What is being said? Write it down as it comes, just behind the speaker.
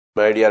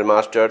My dear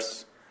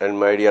masters and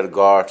my dear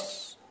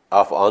gods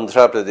of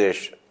Andhra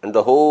Pradesh and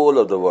the whole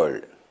of the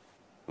world.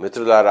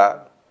 మిత్రులారా,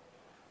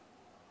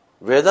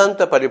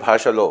 వేదాంత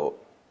పరిభాషలో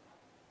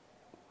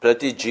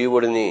ప్రతి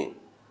జీవుడిని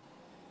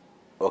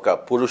ఒక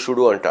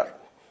పురుషుడు అంటారు.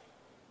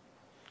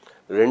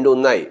 రెండు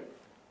ఉన్నాయి,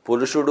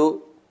 పురుషుడు,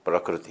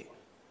 ప్రకృతి.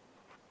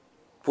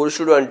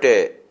 పురుషుడు అంటే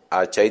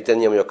ఆ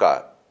చైతన్యం యొక్క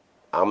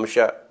అంశ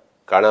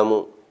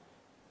కణము.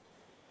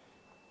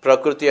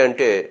 ప్రకృతి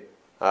అంటే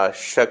ఆ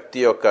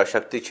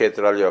శక్తి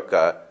క్షేత్రాల యొక్క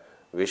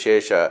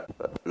విశేష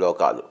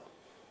లోకాలు.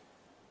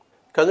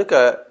 కనుక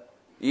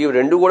ఈ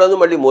రెండు కూడాను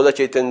మళ్ళీ మూల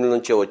చైతన్యం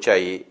నుంచే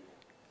వచ్చాయి.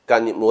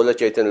 కానీ మూల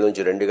చైతన్యం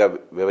నుంచి రెండుగా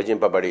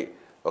విభజింపబడి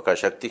ఒక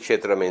శక్తి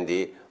క్షేత్రమైంది,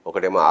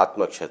 ఒకటేమో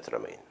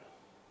ఆత్మక్షేత్రమైంది.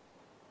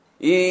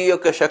 ఈ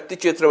యొక్క శక్తి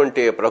క్షేత్రం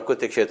అంటే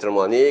ప్రకృతి క్షేత్రము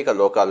అనేక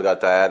లోకాలుగా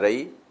తయారై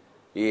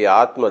ఈ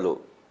ఆత్మలు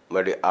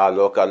మరి ఆ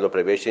లోకాల్లో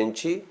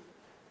ప్రవేశించి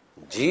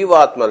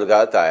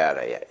జీవాత్మలుగా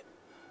తయారయ్యాయి.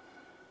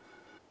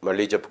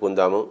 మళ్ళీ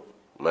చెప్పుకుందాము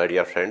మై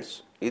డియర్ ఫ్రెండ్స్.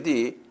 ఇది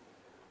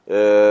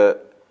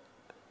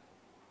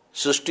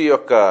సృష్టి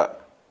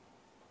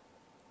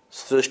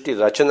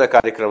రచన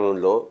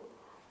కార్యక్రమంలో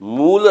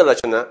మూల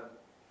రచన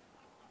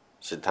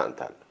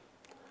సిద్ధాంతాలు.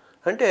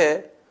 అంటే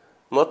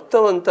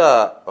మొత్తం అంతా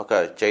ఒక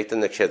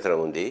చైతన్య క్షేత్రం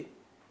ఉంది,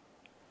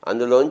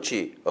 అందులోంచి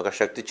ఒక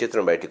శక్తి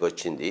క్షేత్రం బయటికి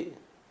వచ్చింది.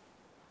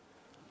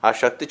 ఆ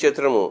శక్తి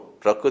క్షేత్రము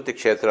ప్రకృతి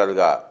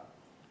క్షేత్రాలుగా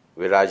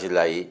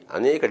విరాజిల్లాయి.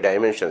 అనేక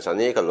డైమెన్షన్స్,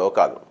 అనేక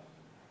లోకాలు,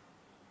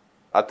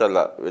 అతల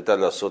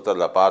వితల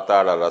సుతల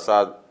పాతాళ రసా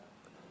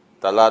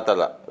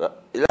తలాతల,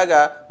 ఇలాగా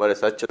మరి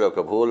సత్యలోక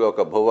భూలోక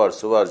భువర్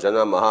సువర్ జన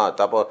మహా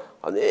తప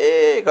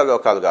అనేక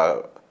లోకాలుగా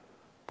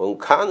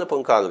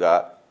పుంఖానుపుంఖాలుగా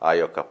ఆ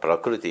యొక్క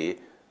ప్రకృతి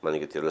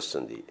మనకి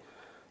తెలుస్తుంది.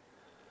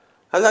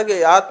 అలాగే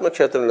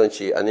ఆత్మక్షేత్రం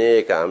నుంచి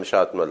అనేక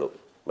అంశాత్మలు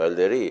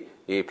బయలుదేరి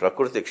ఈ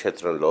ప్రకృతి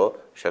క్షేత్రంలో,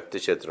 శక్తి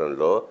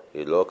క్షేత్రంలో,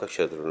 ఈ లోక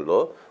క్షేత్రంలో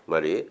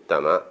మరి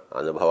తమ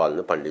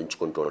అనుభవాలను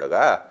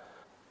పండించుకుంటుండగా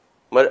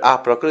మరి ఆ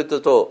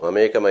ప్రకృతితో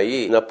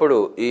మమేకమయ్యినప్పుడు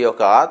ఈ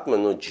యొక్క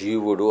ఆత్మను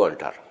జీవుడు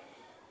అంటారు.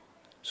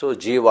 సో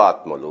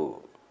జీవాత్మలు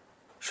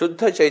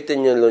శుద్ధ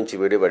చైతన్యంలోంచి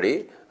విడిబడి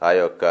ఆ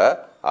యొక్క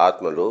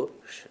ఆత్మలు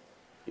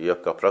ఈ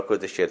యొక్క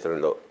ప్రకృతి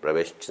క్షేత్రంలో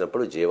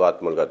ప్రవేశించినప్పుడు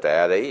జీవాత్మలుగా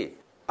తయారయ్యి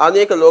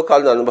అనేక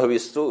లోకాలను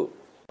అనుభవిస్తూ,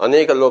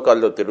 అనేక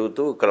లోకాల్లో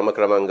తిరుగుతూ,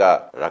 క్రమక్రమంగా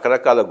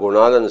రకరకాల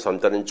గుణాలను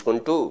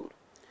సంతరించుకుంటూ,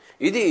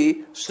 ఇది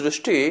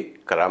సృష్టి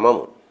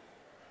క్రమము.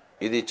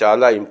 ఇది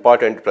చాలా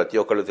ఇంపార్టెంట్, ప్రతి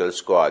ఒక్కరు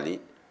తెలుసుకోవాలి.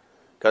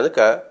 కనుక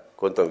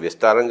కొంత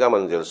విస్తారంగా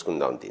మనం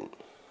తెలుసుకుందాం దీన్ని.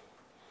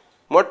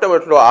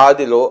 మొట్టమొదటిలో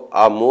ఆదిలో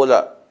ఆ మూల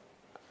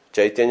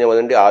చైతన్యం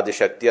అనండి, ఆది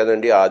శక్తి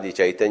అనండి, ఆది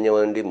చైతన్యం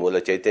అనండి, మూల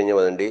చైతన్యం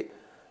అనండి,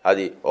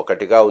 అది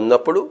ఒకటిగా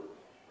ఉన్నప్పుడు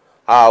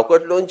ఆ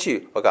ఒకటిలోంచి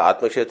ఒక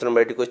ఆత్మక్షేత్రం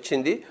బయటకు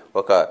వచ్చింది,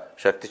 ఒక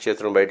శక్తి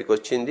క్షేత్రం బయటకు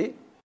వచ్చింది.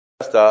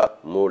 కాస్త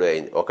 3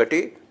 అయింది,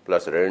 1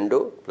 +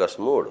 2 +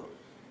 3.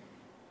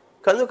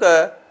 కనుక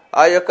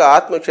ఆ యొక్క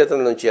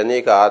ఆత్మక్షేత్రం నుంచి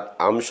అనేక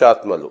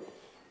అంశాత్మలు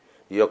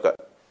ఈ యొక్క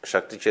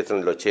శక్తి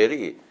క్షేత్రంలో చేరి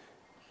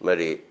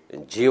మరి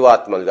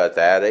జీవాత్మలుగా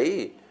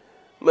తయారయ్యి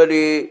మరి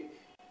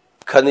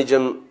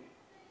ఖనిజం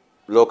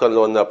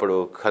లోకంలో ఉన్నప్పుడు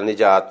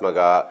ఖనిజ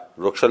ఆత్మగా,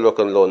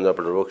 వృక్షలోకంలో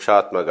ఉన్నప్పుడు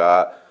వృక్షాత్మగా,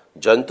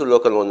 జంతు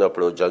లోకంలో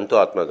ఉన్నప్పుడు జంతు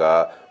ఆత్మగా,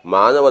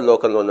 మానవ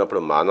లోకంలో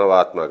ఉన్నప్పుడు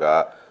మానవాత్మగా,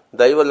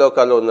 దైవ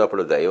లోకాల్లో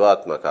ఉన్నప్పుడు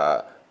దైవాత్మగా,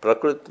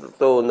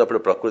 ప్రకృతితో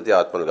ఉన్నప్పుడు ప్రకృతి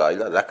ఆత్మలుగా,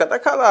 ఇలా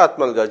రకరకాల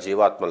ఆత్మలుగా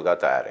జీవాత్మలుగా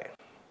తయారయ్యాయి.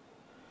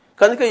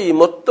 కనుక ఈ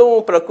మొత్తం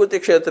ప్రకృతి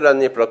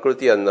క్షేత్రాన్ని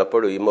ప్రకృతి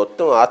అన్నప్పుడు ఈ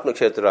మొత్తం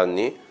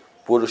ఆత్మక్షేత్రాన్ని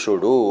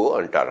పురుషుడు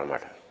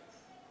అంటారన్నమాట.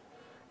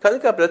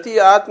 కనుక ప్రతి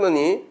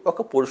ఆత్మని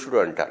ఒక పురుషుడు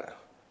అంటారు.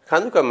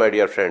 కనుక మై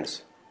డియర్ ఫ్రెండ్స్,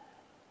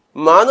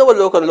 మానవ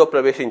లోకంలో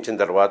ప్రవేశించిన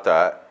తర్వాత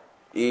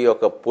ఈ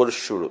యొక్క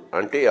పురుషుడు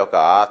అంటే ఒక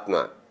ఆత్మ,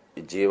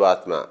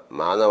 జీవాత్మ,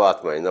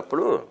 మానవాత్మ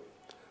అయినప్పుడు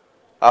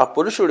ఆ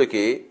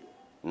పురుషుడికి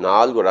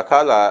 4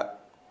 రకాల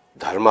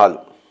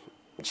ధర్మాలు,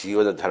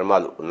 జీవన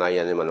ధర్మాలు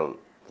ఉన్నాయని మనం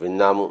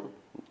విన్నాము.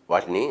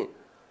 వాటిని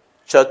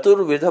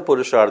చతుర్విధ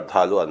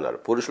పురుషార్థాలు అన్నారు.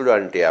 పురుషుడు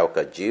అంటే ఒక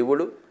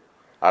జీవుడు,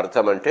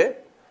 అర్థం అంటే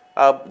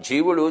ఆ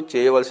జీవుడు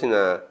చేయవలసిన,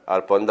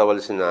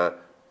 పొందవలసిన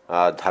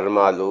ఆ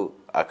ధర్మాలు,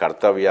 ఆ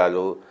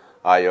కర్తవ్యాలు,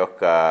 ఆ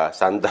యొక్క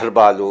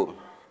సందర్భాలు,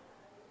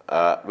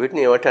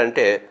 వీటిని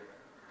ఏమంటే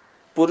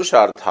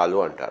పురుషార్థాలు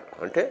అంటారు.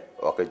 అంటే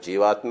ఒక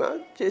జీవాత్మ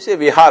చేసే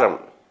విహారం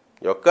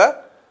యొక్క,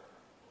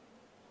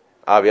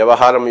 ఆ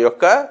వ్యవహారం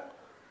యొక్క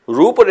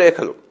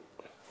రూపురేఖలు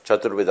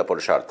చతుర్విధ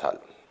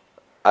పురుషార్థాలు.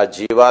 ఆ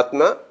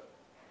జీవాత్మ,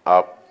 ఆ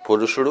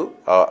పురుషుడు,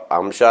 ఆ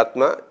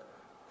అంశాత్మ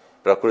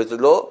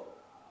ప్రకృతిలో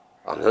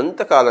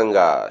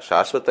అనంతకాలంగా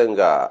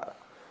శాశ్వతంగా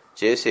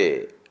చేసే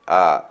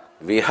ఆ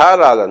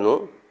విహారాలను,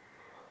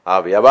 ఆ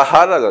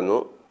వ్యవహారాలను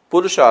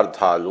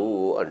పురుషార్థాలు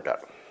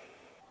అంటారు.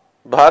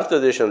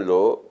 భారతదేశం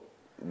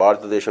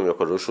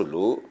యొక్క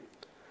ఋషులు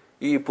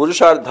ఈ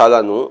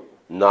పురుషార్థాలను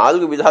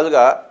 4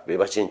 విధాలుగా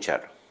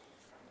విభజించారు.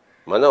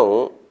 మనం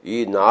ఈ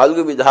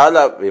 4 విధాల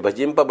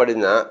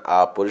విభజింపబడిన ఆ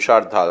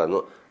పురుషార్థాలను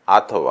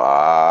అథవా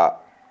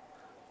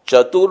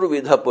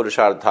చతుర్విధ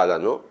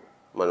పురుషార్థాలను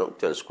మనం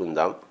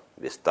తెలుసుకుందాం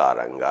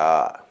విస్తారంగా.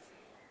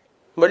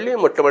 మళ్ళీ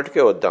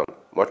మొట్టమొదటికే వద్దాం.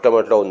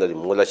 మొట్టమొదటిలో ఉన్నది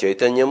మూల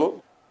చైతన్యము,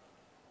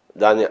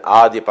 దాన్ని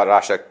ఆది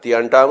పరాశక్తి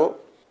అంటాము.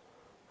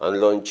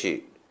 అందులోంచి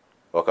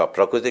ఒక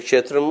ప్రకృతి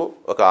క్షేత్రము,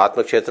 ఒక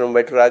ఆత్మక్షేత్రం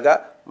బయట రాగా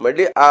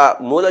మళ్ళీ ఆ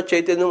మూల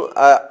చైతన్యం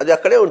అది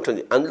అక్కడే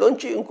ఉంటుంది.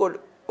 అందులోంచి ఇంకోటి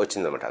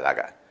వచ్చిందన్నమాట.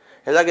 అలాగా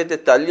ఎలాగైతే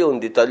తల్లి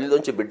ఉంది,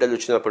 తల్లిలోంచి బిడ్డలు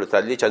వచ్చినప్పుడు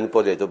తల్లి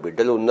చనిపోలేదు,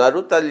 బిడ్డలు ఉన్నారు,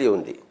 తల్లి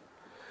ఉంది.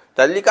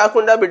 తల్లి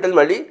కాకుండా బిడ్డలు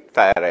మళ్ళీ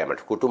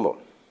తయారయ్యామట, కుటుంబం.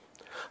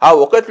 ఆ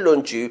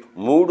ఒకటిలోంచి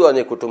 3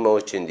 అనే కుటుంబం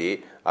వచ్చింది.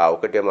 ఆ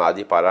ఒకటేమో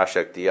ఆది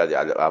పరాశక్తి, అది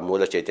ఆ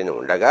మూల చైతన్యం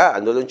ఉండగా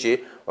అందులోంచి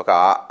ఒక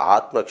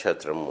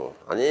ఆత్మక్షేత్రము,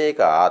 అనేక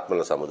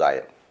ఆత్మల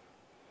సముదాయం,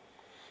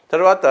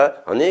 తర్వాత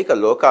అనేక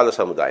లోకాల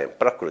సముదాయం,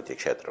 ప్రకృతి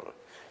క్షేత్రము.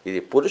 ఇది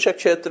పురుష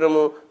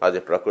క్షేత్రము, అది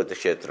ప్రకృతి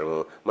క్షేత్రము.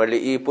 మళ్ళీ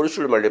ఈ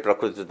పురుషుడు మళ్ళీ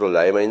ప్రకృతితో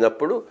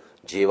లయమైనప్పుడు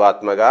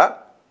జీవాత్మగా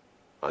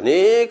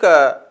అనేక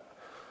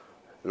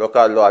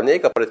లోకాల్లో,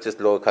 అనేక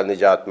పరిస్థితుల్లో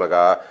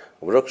ఖనిజాత్మగా,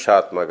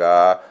 వృక్షాత్మగా,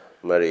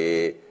 మరి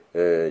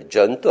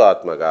జంతు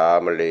ఆత్మగా,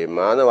 మళ్ళీ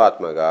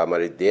మానవాత్మగా,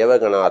 మరి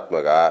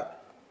దేవగణాత్మగా,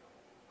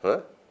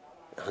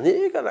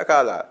 అనేక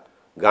రకాల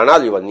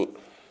గణాలు. ఇవన్నీ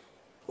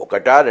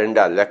ఒకటా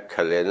రెండా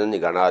లెక్కలేనన్ని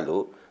గణాలు.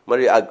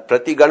 మరి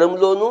ప్రతి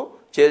గణంలోనూ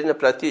చేరిన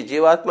ప్రతి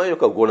జీవాత్మ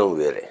యొక్క గుణం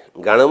వేరే,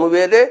 గణము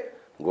వేరే,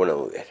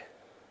 గుణము వేరే.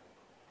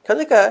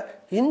 కనుక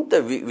ఇంత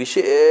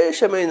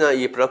విశేషమైన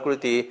ఈ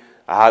ప్రకృతి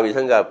ఆ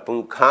విధంగా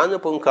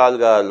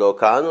పుంఖానుపుంఖాలుగా,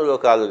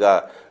 లోకానులోకాలుగా,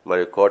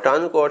 మరి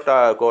కోటాను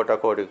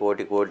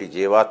కోటి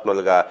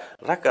జీవాత్మలుగా,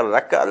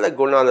 రకరకాల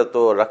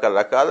గుణాలతో,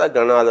 రకరకాల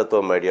గణాలతో,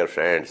 మై డియర్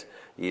ఫ్రెండ్స్,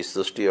 ఈ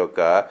సృష్టి యొక్క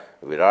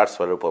విరాట్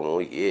స్వరూపము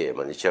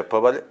ఏమని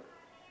చెప్పవలే.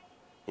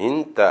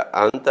 ఇంత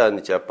అంత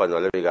అని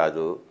చెప్పనలవి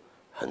కాదు.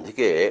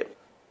 అందుకే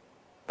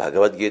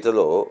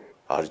భగవద్గీతలో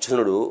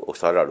అర్జునుడు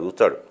ఒకసారి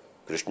అడుగుతాడు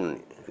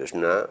కృష్ణుని,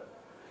 కృష్ణ,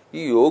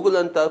 ఈ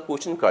యోగులంతా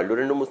కూర్చుని కళ్ళు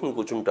 2 మూసుకుని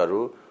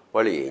కూర్చుంటారు,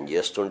 వాళ్ళు ఏం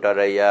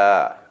చేస్తుంటారయ్యా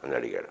అని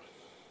అడిగాడు.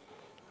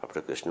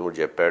 అప్పుడు కృష్ణుడు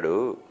చెప్పాడు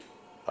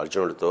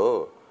అర్జునుడితో,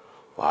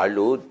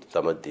 వాళ్ళు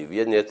తమ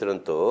దివ్య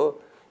నేత్రంతో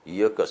ఈ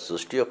యొక్క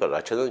సృష్టి యొక్క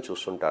రచనను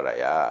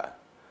చూస్తుంటారయ్యా.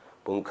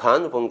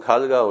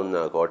 పుంఖాలుగా ఉన్న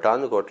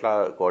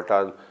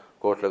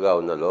కోట్లుగా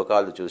ఉన్న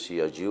లోకాలు చూసి,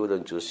 ఆ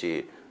జీవులను చూసి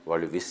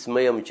వాళ్ళు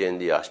విస్మయం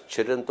చెంది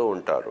ఆశ్చర్యంతో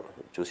ఉంటారు.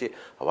 చూసి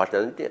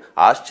వాటిని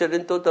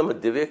ఆశ్చర్యంతో తమ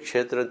దివ్య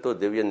క్షేత్రంతో,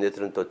 దివ్య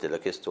నేత్రంతో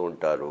తిలకిస్తూ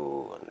ఉంటారు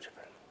అని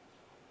చెప్పాడు.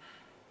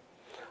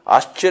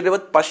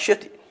 ఆశ్చర్యవత్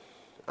పశ్యతి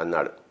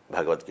అన్నాడు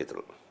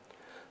భగవద్గీతలో.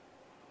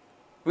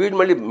 వీడు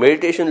మళ్ళీ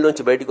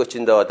మెడిటేషన్లోంచి బయటకు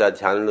వచ్చిన తర్వాత,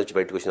 ధ్యానంలోంచి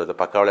బయటకు వచ్చిన తర్వాత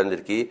పక్క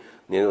వాళ్ళందరికీ,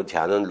 నేను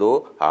ధ్యానంలో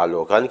ఆ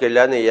లోకానికి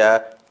వెళ్ళానయ్యా,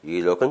 ఈ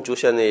లోకం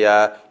చూశానయ్యా,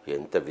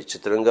 ఎంత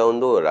విచిత్రంగా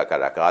ఉందో,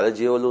 రకరకాల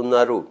జీవులు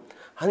ఉన్నారు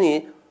అని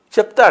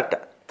చెప్తాట.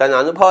 తన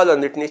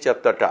అనుభవాలన్నింటినీ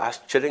చెప్తాట,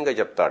 ఆశ్చర్యంగా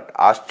చెప్తాట.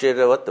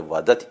 ఆశ్చర్యవత్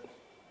వదతి.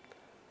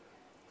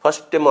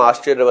 ఫస్ట్ ఏమో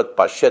ఆశ్చర్యవత్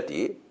పశ్యతి,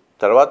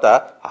 తర్వాత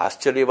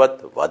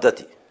ఆశ్చర్యవత్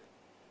వదతి.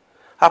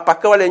 ఆ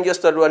పక్క వాళ్ళు ఏం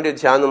చేస్తారు అంటే,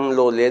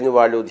 ధ్యానంలో లేని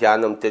వాళ్ళు,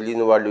 ధ్యానం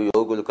తెలియని వాళ్ళు,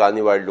 యోగులు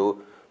కాని వాళ్ళు,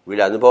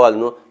 వీళ్ళ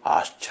అనుభవాలను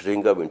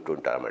ఆశ్చర్యంగా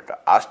వింటుంటారన్నమాట.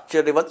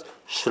 ఆశ్చర్యవత్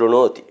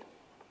శృణోతి.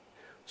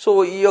 సో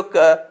ఈ యొక్క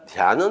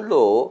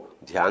ధ్యానంలో,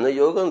 ధ్యాన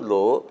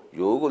యోగంలో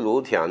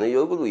ధ్యాన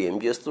యోగులు ఏం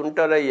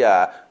చేస్తుంటారయ్యా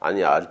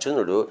అని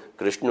అర్జునుడు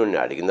కృష్ణుడిని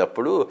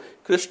అడిగినప్పుడు,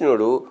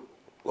 కృష్ణుడు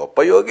గొప్ప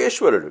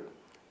యోగేశ్వరుడు,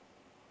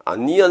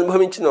 అన్నీ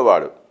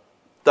అనుభవించినవాడు.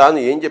 తాను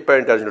ఏం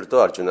చెప్పాడంటే అర్జునుడితో,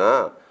 అర్జున,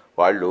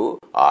 వాళ్ళు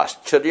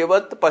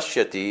ఆశ్చర్యవత్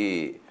పశ్యతి,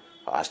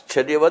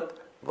 ఆశ్చర్యవత్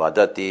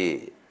వదతి,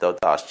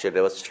 తర్వాత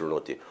ఆశ్చర్యవత్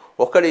శృణోతి.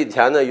 ఒకడి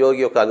ధ్యాన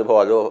యోగి యొక్క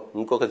అనుభవాలు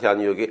ఇంకొక ధ్యాన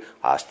యోగి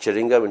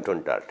ఆశ్చర్యంగా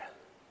వింటుంటాడట.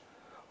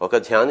 ఒక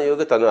ధ్యాన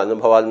యోగి తన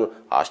అనుభవాలను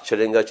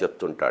ఆశ్చర్యంగా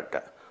చెప్తుంటాడట.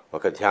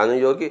 ఒక ధ్యాన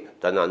యోగి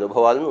తన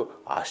అనుభవాలను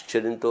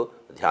ఆశ్చర్యంతో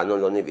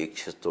ధ్యానంలోనే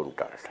వీక్షిస్తూ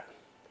ఉంటాడట.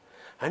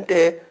 అంటే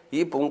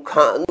ఈ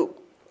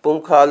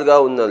పుంఖాలుగా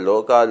ఉన్న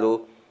లోకాలు,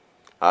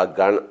 ఆ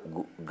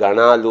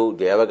గణాలు,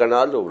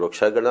 దేవగణాలు,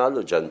 వృక్షగణాలు,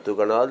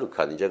 జంతుగణాలు,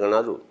 ఖనిజ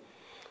గణాలు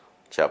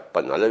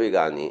చెప్పనలవి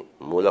గాని,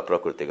 మూల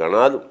ప్రకృతి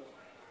గణాలు,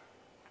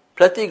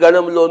 ప్రతి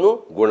గణంలోనూ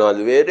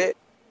గుణాలు వేరే.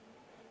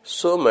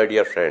 సో మై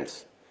డియర్ ఫ్రెండ్స్,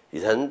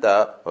 ఇదంతా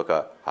ఒక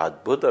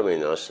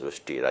అద్భుతమైన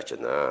సృష్టి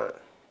రచన.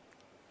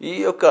 ఈ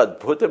యొక్క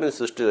అద్భుతమైన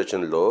సృష్టి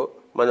రచనలో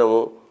మనము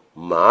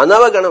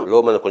మానవ గణంలో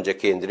మనం కొంచెం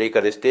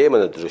కేంద్రీకరిస్తే,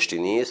 మన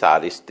దృష్టిని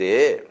సారిస్తే,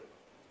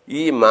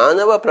 ఈ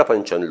మానవ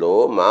ప్రపంచంలో,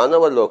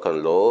 మానవ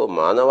లోకంలో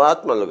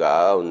మానవాత్మలుగా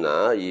ఉన్న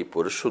ఈ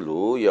పురుషులు,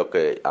 ఈ యొక్క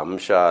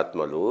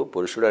అంశాత్మలు,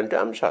 పురుషుడు అంటే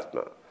అంశాత్మ,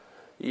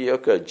 ఈ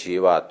యొక్క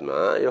జీవాత్మ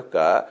యొక్క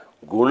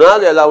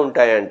గుణాలు ఎలా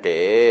ఉంటాయంటే,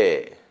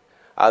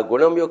 ఆ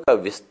గుణం యొక్క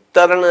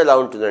విస్తరణ ఎలా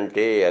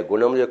ఉంటుందంటే, ఆ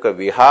గుణం యొక్క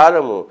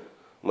విహారము,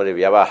 మరి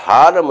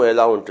వ్యవహారము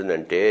ఎలా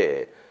ఉంటుందంటే,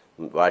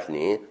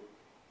 వాటిని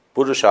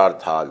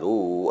పురుషార్థాలు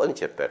అని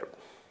చెప్పారు.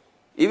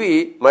 ఇవి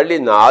మళ్ళీ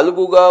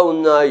 4గా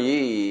ఉన్నాయి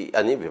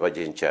అని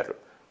విభజించారు.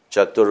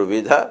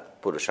 చతుర్విధ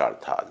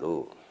పురుషార్థాలు.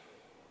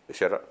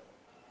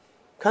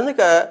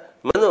 కనుక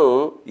మనం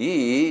ఈ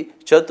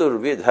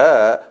చతుర్విధ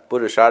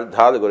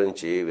పురుషార్థాల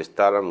గురించి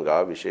విస్తారంగా,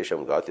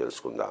 విశేషంగా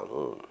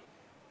తెలుసుకుందాము.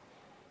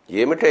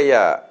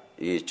 ఏమిటయ్యా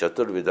ఈ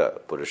చతుర్విధ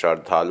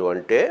పురుషార్థాలు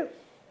అంటే?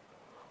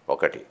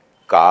 1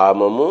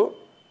 కామము,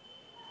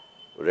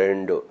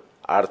 2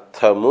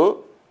 అర్థము,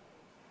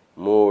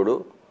 3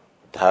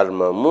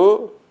 ధర్మము,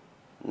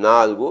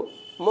 4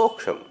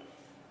 మోక్షం.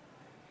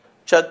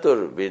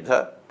 చతుర్విధ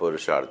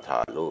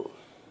పురుషార్థాలు.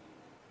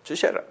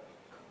 చూశారా,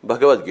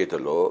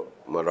 భగవద్గీతలో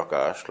మరొక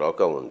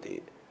శ్లోకం ఉంది.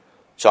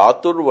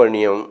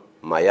 చాతుర్వర్ణ్యం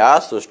మయా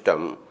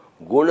సృష్టం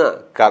గుణ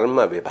కర్మ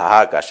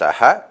విభాగశః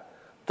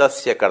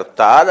తస్య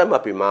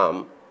కర్తారమపి మాం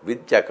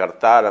విద్య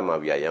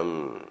కర్తారమవ్యయం.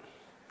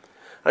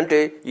 అంటే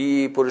ఈ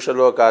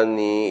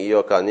పురుషలోకాన్ని, ఈ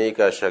యొక్క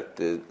అనేక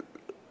శక్తి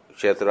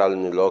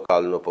క్షేత్రాలను,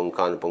 లోకాలను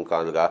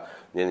పుంఖానుగా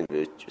నేను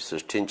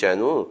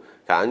సృష్టించాను.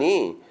 కానీ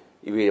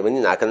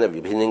ఇవన్నీ నాకన్నా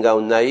విభిన్నంగా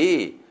ఉన్నాయి.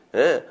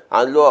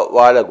 అందులో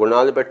వాళ్ళ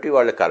గుణాలు బట్టి,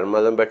 వాళ్ళ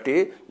కర్మలను బట్టి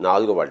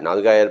 4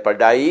 వర్ణాలుగా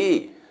ఏర్పడ్డాయి.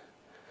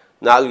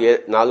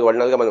 4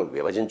 వర్ణాలుగా మనం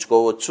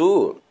విభజించుకోవచ్చు.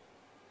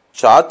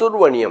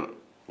 చాతుర్వర్ణ్యం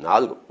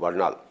 4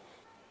 వర్ణాలు.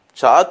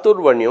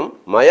 చాతుర్వర్ణ్యం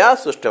మయా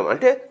సృష్టం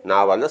అంటే నా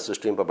వల్ల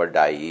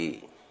సృష్టింపబడ్డాయి.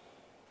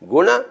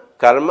 గుణ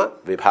కర్మ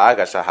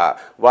విభాగశః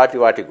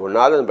వాటి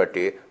గుణాలను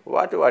బట్టి,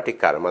 వాటి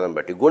కర్మలను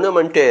బట్టి. గుణం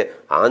అంటే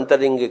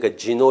ఆంతరింగిక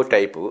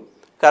జీనోటైపు,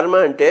 కర్మ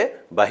అంటే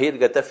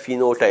బహిర్గత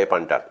ఫినోటైప్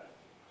అంటారు.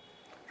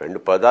 2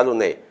 పదాలు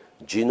ఉన్నాయి,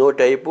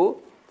 జీనోటైపు,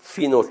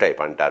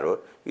 ఫినోటైప్ అంటారు.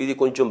 ఇది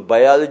కొంచెం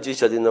బయాలజీ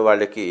చదివిన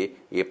వాళ్ళకి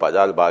ఈ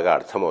పదాలు బాగా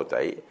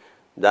అర్థమవుతాయి.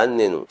 దాన్ని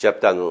నేను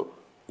చెప్తాను.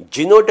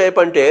 జీనోటైప్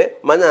అంటే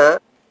మన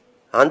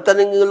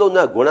అంతరంగంలో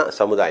ఉన్న గుణ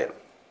సముదాయం.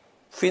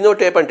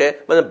 ఫినోటైప్ అంటే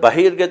మన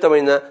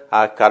బహిర్గతమైన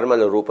ఆ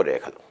కర్మల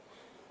రూపురేఖలు.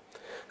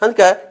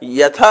 కనుక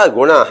యథా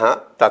గుణః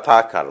తథా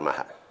కర్మః,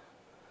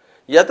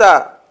 యథా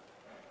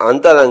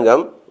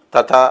అంతరంగం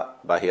తథా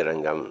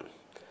బహిరంగం.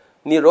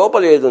 నీ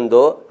లోపల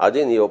ఏదుందో అది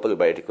నీ లోపల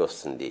బయటికి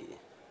వస్తుంది.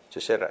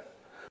 చూసారా,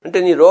 అంటే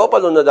నీ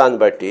లోపల ఉన్న దాన్ని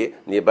బట్టి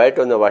నీ బయట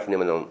ఉన్న వాటిని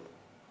మనం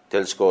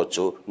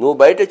తెలుసుకోవచ్చు. నువ్వు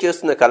బయట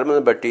చేస్తున్న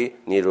కర్మను బట్టి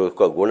నీ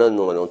యొక్క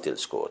గుణంను మనం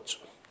తెలుసుకోవచ్చు.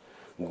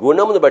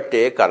 గుణమును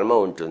బట్టే కర్మ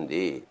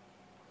ఉంటుంది,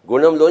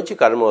 గుణంలోంచి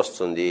కర్మ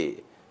వస్తుంది.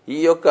 ఈ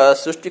యొక్క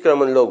సృష్టి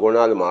క్రమంలో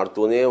గుణాలు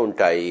మారుతూనే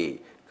ఉంటాయి,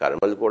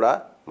 కర్మలు కూడా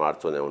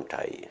మారుతూనే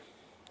ఉంటాయి.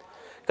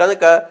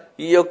 కనుక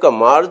ఈ యొక్క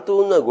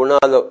మారుతున్న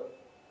గుణాలు,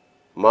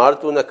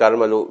 మారుతున్న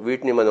కర్మలు,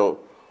 వీటిని మనం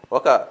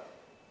ఒక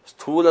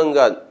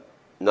స్థూలంగా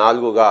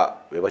 4గా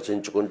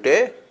విభజించుకుంటే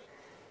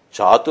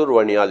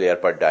చాతుర్వర్ణ్యాలు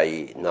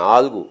ఏర్పడ్డాయి.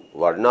 4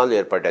 వర్ణాలు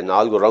ఏర్పడ్డాయి.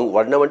 4 రంగు,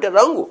 వర్ణం అంటే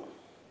రంగు,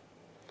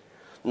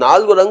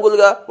 4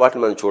 రంగులుగా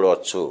వాటిని మనం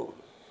చూడవచ్చు.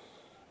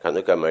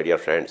 కనుక మై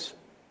డియర్ ఫ్రెండ్స్,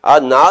 ఆ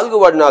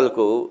 4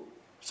 వర్ణాలకు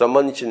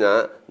సంబంధించిన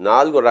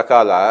 4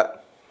 రకాల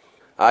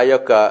ఆ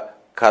యొక్క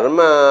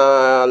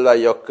కర్మల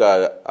యొక్క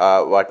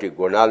వాటి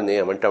గుణాలని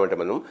ఏమంటామంటే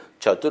మనం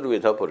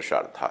చతుర్విధ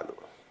పురుషార్థాలు.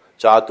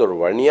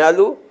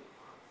 చాతుర్వర్ణ్యాలు,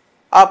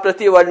 ఆ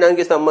ప్రతి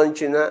వర్ణానికి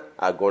సంబంధించిన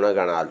ఆ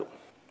గుణగణాలు.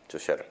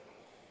 చూశారు,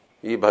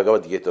 ఈ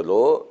భగవద్గీతలో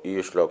ఈ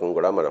శ్లోకం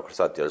కూడా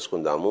మరొకసారి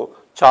తెలుసుకుందాము.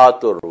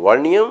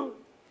 చాతుర్వర్ణ్యం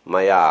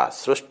మయా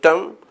సృష్టం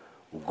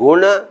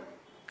గుణ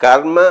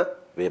కర్మ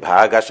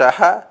విభాగశః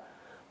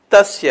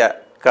తస్య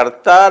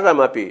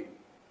కర్తారమపి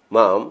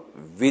మాం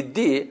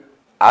విద్ధి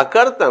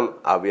అకర్తం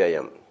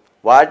అవ్యయం.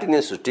 వాటిని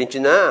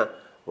సృష్టించినా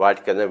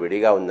వాటికన్నా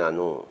విడిగా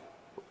ఉన్నాను.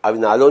 అవి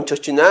నాలోంచి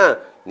వచ్చినా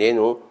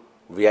నేను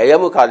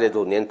వ్యయము కాలేదు,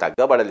 నేను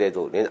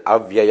తగ్గబడలేదు, నేను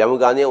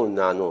అవ్యయముగానే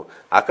ఉన్నాను,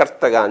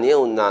 అకర్తగానే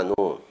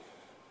ఉన్నాను,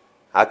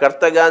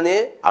 అకర్తగానే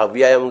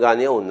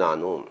అవ్యయంగానే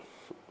ఉన్నాను.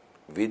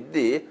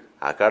 విద్ధి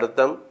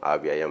అకర్తం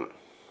అవ్యయం.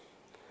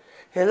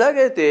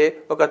 ఎలాగైతే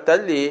ఒక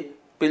తల్లి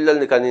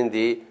పిల్లల్ని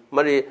కనింది,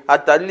 మరి ఆ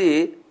తల్లి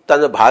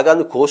తన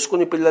భాగాన్ని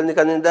కోసుకుని పిల్లల్ని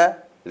కనిందా?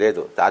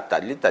 లేదు. ఆ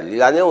తల్లి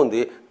తల్లిగానే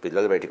ఉంది,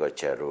 పిల్లలు బయటికి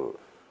వచ్చారు.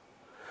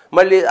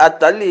 మళ్ళీ ఆ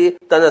తల్లి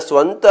తన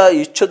స్వంత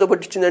ఇచ్ఛతో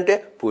పుట్టించిందంటే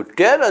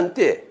పుట్టారు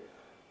అంతే.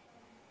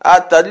 ఆ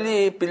తల్లి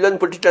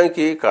పిల్లల్ని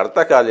పుట్టించడానికి కర్త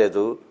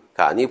కాలేదు,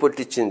 కానీ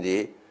పుట్టించింది.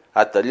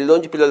 ఆ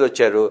తల్లిలోంచి పిల్లలు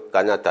వచ్చారు,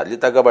 కానీ ఆ తల్లి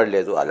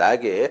తగ్గబడలేదు.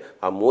 అలాగే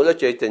ఆ మూల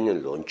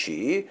చైతన్యంలోంచి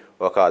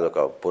ఒకనొక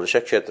పురుష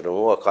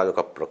క్షేత్రము,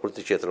 ఒకనొక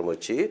ప్రకృతి క్షేత్రం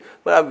వచ్చి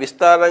మరి ఆ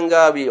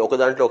విస్తారంగా అవి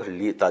ఒకదాంట్లో ఒక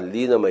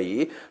తల్లీనమయ్యి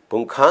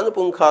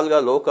పుంఖాలుగా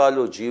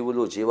లోకాలు,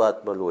 జీవులు,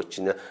 జీవాత్మలు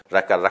వచ్చిన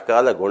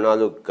రకరకాల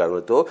గుణాలు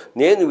కర్మతో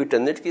నేను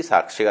వీటన్నిటికీ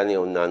సాక్షిగానే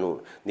ఉన్నాను,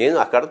 నేను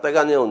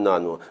అకర్తగానే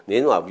ఉన్నాను,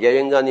 నేను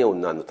అవ్యయంగానే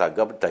ఉన్నాను,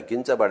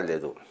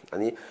 తగ్గించబడలేదు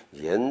అని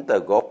ఎంత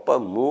గొప్ప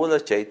మూల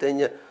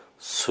చైతన్య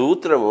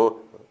సూత్రము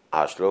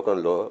ఆ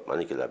శ్లోకంలో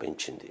మనకి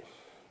లభించింది.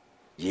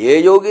 ఏ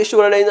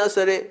యోగేశ్వరుడైనా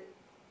సరే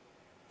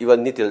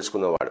ఇవన్నీ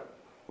తెలుసుకున్నవాడు,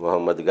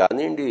 మొహమ్మద్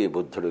కానివ్వండి,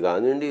 బుద్ధుడు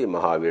కానివ్వండి,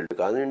 మహావీరుడు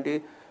కానివ్వండి,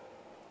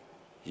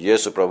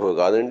 యేసు ప్రభు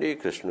కానివ్వండి,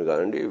 కృష్ణుడు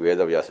కానివ్వండి,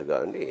 వేదవ్యాసు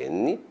కానివ్వండి,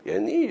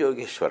 ఎన్ని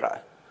యోగేశ్వర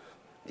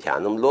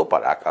ధ్యానంలో,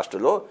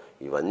 పరాకాష్ఠలో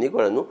ఇవన్నీ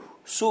కూడాను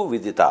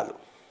సువిదితాలు.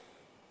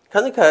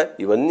 కనుక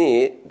ఇవన్నీ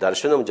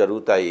దర్శనం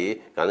జరుగుతాయి.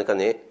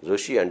 కనుకనే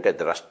ఋషి అంటే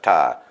ద్రష్ట,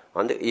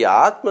 అంటే ఈ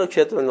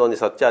ఆత్మక్షేత్రంలోని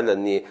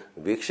సత్యాలన్నీ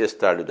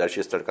వీక్షిస్తాడు,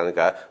 దర్శిస్తాడు. కనుక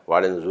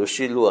వాళ్ళని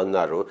ఋషులు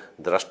అన్నారు,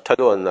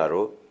 ద్రష్టలు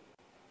అన్నారు.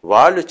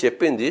 వాళ్ళు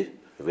చెప్పింది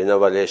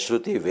వినవలే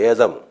శృతి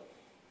వేదం.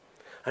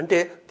 అంటే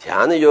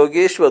ధ్యాన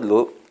యోగేశ్వరులు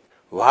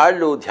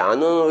వాళ్ళు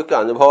ధ్యానం యొక్క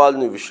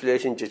అనుభవాలను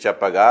విశ్లేషించి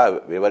చెప్పగా,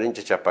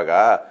 వివరించి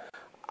చెప్పగా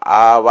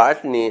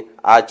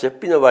ఆ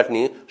చెప్పిన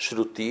వాటిని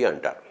శృతి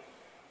అంటారు.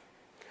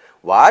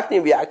 వాటిని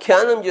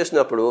వ్యాఖ్యానం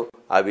చేసినప్పుడు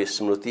అవి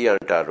స్మృతి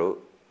అంటారు.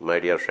 మై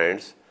డియర్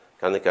ఫ్రెండ్స్,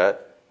 కనుక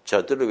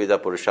చతుర్విధ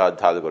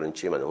పురుషార్థాల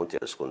గురించి మనము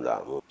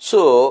తెలుసుకుందాము.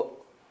 సో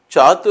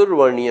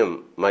చాతుర్వర్ణ్యం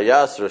మయా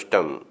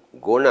సృష్టం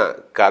గుణ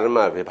కర్మ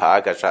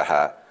విభాగశః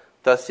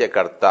తస్య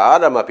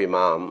కర్తారమపి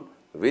మాం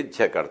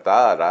విద్య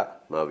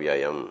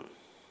కర్తారమవ్యయం.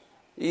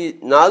 ఈ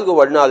 4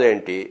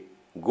 వర్ణాలేంటి?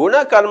 గుణ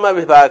కర్మ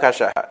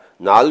విభాగశః,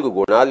 4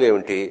 గుణాలు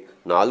ఏమిటి,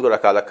 4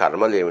 రకాల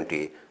కర్మలు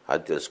ఏమిటి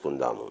అది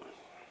తెలుసుకుందాము.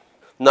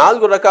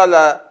 4 రకాల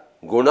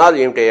గుణాలు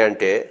ఏమిటి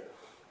అంటే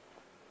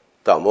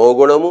తమో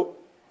గుణము,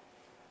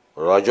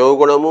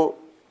 రజోగుణము,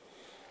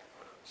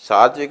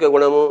 సాత్విక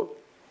గుణము,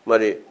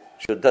 మరి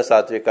శుద్ధ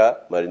సాత్విక,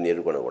 మరి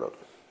నిర్గుణ గుణం.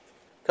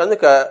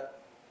 కనుక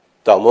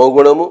తమో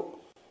గుణము,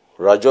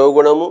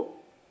 రజోగుణము,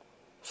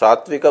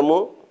 సాత్వికము,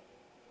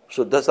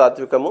 శుద్ధ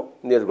సాత్వికము,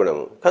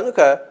 నిర్గుణము. కనుక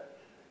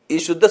ఈ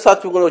శుద్ధ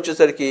సాత్వికం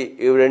వచ్చేసరికి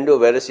ఇవి రెండు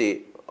వెరసి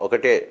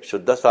ఒకటే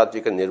శుద్ధ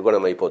సాత్విక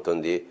నిర్గుణం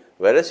అయిపోతుంది.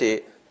 వెరసి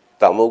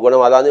తమో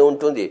గుణం అలానే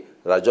ఉంటుంది,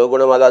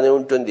 రజోగుణం అలానే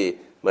ఉంటుంది,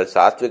 మరి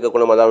సాత్విక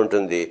గుణం అలా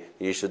ఉంటుంది.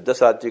 ఈ శుద్ధ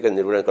సాత్విక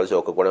నిర్గుణం కలిసి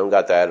ఒక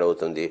గుణంగా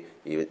తయారవుతుంది.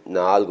 ఈ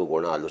 4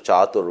 గుణాలు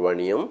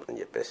చాతుర్వర్ణ్యం అని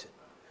చెప్పేసి.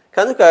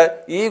 కనుక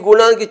ఈ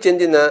గుణానికి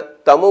చెందిన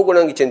తమో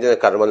గుణానికి చెందిన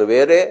కర్మలు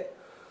వేరే,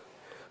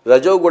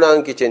 రజో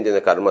గుణానికి చెందిన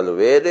కర్మలు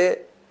వేరే,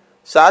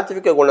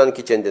 సాత్విక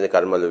గుణానికి చెందిన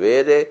కర్మలు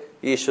వేరే,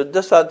 ఈ శుద్ధ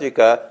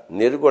సాత్విక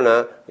నిర్గుణ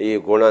ఈ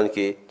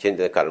గుణానికి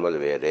చెందిన కర్మలు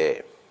వేరే.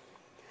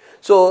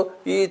 సో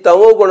ఈ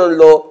తమో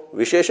గుణంలో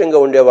విశేషంగా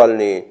ఉండే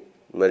వాళ్ళని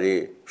మరి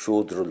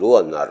శూద్రులు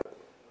అన్నారు.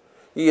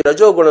 ఈ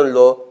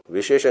రజోగుణంలో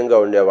విశేషంగా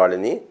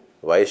ఉండేవాళ్ళని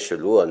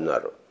వైశ్యులు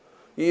అన్నారు.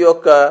 ఈ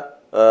యొక్క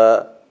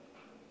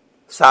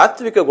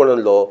సాత్విక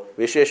గుణంలో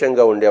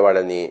విశేషంగా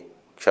ఉండేవాళ్ళని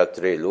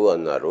క్షత్రియులు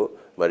అన్నారు.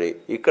 మరి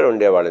ఇక్కడ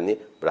ఉండేవాళ్ళని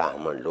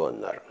బ్రాహ్మణులు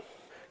అన్నారు.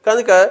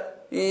 కనుక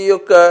ఈ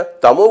యొక్క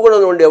తమో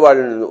గుణంలో ఉండే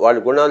వాళ్ళ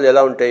గుణాలు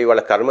ఎలా ఉంటాయి,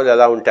 వాళ్ళ కర్మలు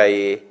ఎలా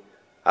ఉంటాయి?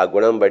 ఆ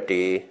గుణం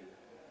బట్టి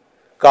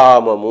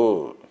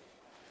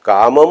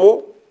కామము,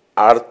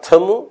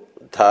 అర్థము,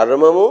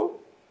 ధర్మము,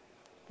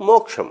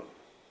 మోక్షం.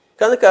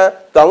 కనుక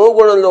తమో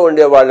గుణంలో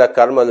ఉండే వాళ్ళ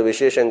కర్మలు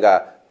విశేషంగా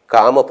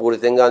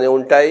కామపూరితంగానే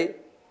ఉంటాయి.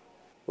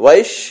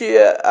 వైశ్య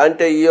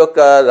అంటే ఈ యొక్క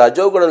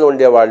రజోగుణంలో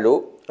ఉండేవాళ్ళు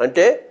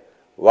అంటే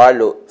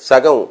వాళ్ళు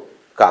సగం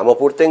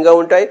కామపూరితంగా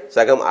ఉంటాయి,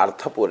 సగం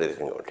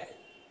అర్థపూరితంగా ఉంటాయి.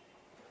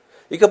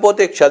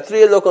 ఇకపోతే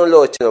క్షత్రియ లోకంలో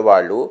వచ్చిన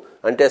వాళ్ళు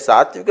అంటే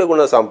సాత్విక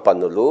గుణ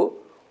సంపన్నులు,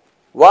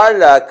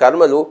 వాళ్ళ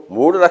కర్మలు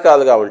 3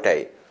 రకాలుగా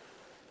ఉంటాయి.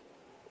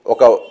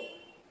 ఒక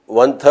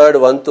 1/3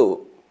 వంతు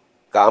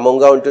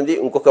కామంగా ఉంటుంది,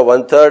 ఇంకొక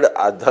 1/3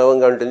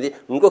 అర్థంగా ఉంటుంది,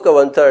 ఇంకొక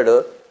 1/3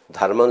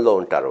 ధర్మంలో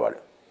ఉంటారు వాళ్ళు.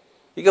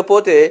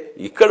 ఇకపోతే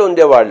ఇక్కడ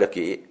ఉండే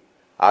వాళ్ళకి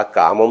ఆ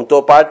కామంతో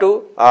పాటు,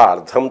 ఆ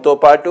అర్థంతో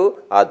పాటు,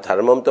 ఆ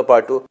ధర్మంతో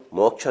పాటు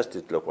మోక్ష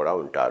స్థితిలో కూడా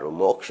ఉంటారు.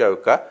 మోక్ష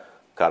యొక్క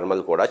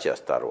కర్మలు కూడా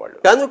చేస్తారు వాళ్ళు.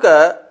 కనుక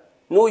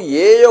నువ్వు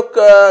ఏ యొక్క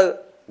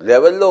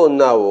లెవెల్లో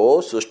ఉన్నావో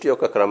సృష్టి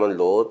యొక్క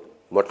క్రమంలో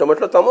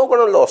మొట్టమొదటిలో తమో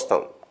గుణంలో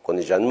వస్తాం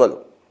కొన్ని జన్మలు,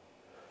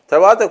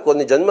 తర్వాత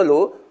కొన్ని జన్మలు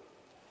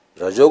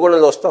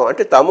రజోగుణంలో వస్తాం.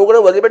 అంటే తమో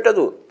గుణం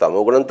వదిలిపెట్టదు, తమో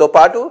గుణంతో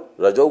పాటు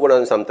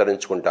రజోగుణాన్ని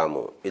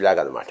సంతరించుకుంటాము.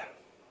 ఇలాగనమాట.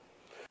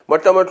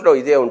 మొట్టమొదటిలో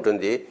ఇదే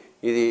ఉంటుంది.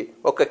 ఇది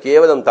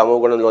కేవలం తమో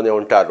గుణంలోనే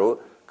ఉంటారు.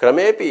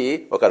 క్రమేపీ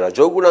ఒక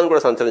రజోగుణాన్ని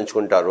కూడా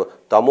సంతరించుకుంటారు,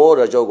 తమో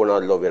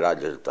రజోగుణాల్లో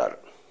విరాజిల్లుతారు.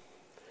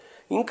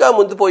 ఇంకా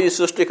ముందు పోయి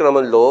సృష్టి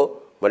క్రమంలో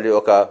మళ్ళీ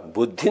ఒక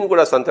బుద్ధిని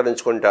కూడా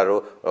సంతరించుకుంటారు,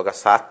 ఒక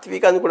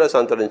సాత్వికాన్ని కూడా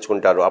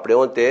సంతరించుకుంటారు.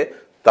 అప్పుడేమంటే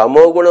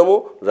తమో గుణము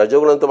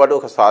రజోగుణంతో పాటు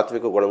ఒక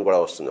సాత్విక గుణం కూడా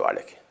వస్తుంది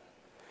వాళ్ళకి.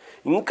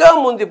 ఇంకా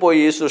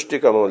ముందుపోయి సృష్టి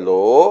క్రమంలో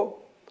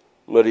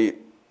మరి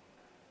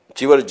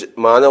చివరి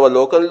మానవ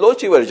లోకంలో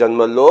చివరి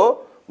జన్మల్లో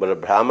మరి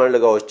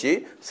బ్రాహ్మణులుగా వచ్చి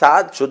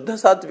శుద్ధ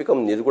సాత్వికం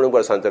నిర్గుణం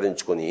కూడా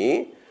సంతరించుకుని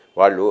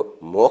వాళ్ళు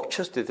మోక్ష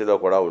స్థితిలో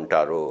కూడా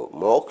ఉంటారు,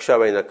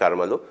 మోక్షమైన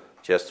కర్మలు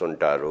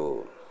చేస్తుంటారు.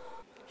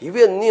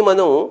 ఇవన్నీ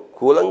మనం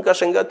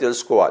కూలంకషంగా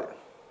తెలుసుకోవాలి.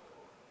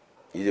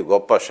 ఇది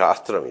గొప్ప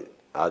శాస్త్రం, ఇది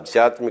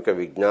ఆధ్యాత్మిక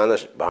విజ్ఞాన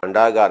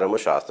భాండాగారము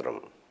శాస్త్రం.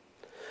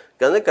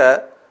 కనుక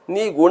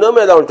నీ గుణం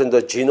ఎలా ఉంటుందో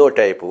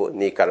జీనోటైపు,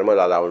 నీ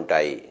కర్మలు అలా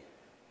ఉంటాయి.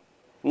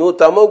 నువ్వు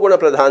తమో గుణ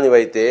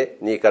ప్రధానివైతే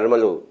నీ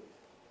కర్మలు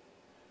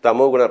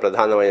తమో గుణ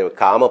ప్రధానమైన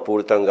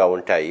కామపూరితంగా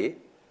ఉంటాయి.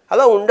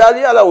 అలా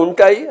ఉండాలి, అలా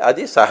ఉంటాయి,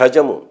 అది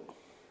సహజము.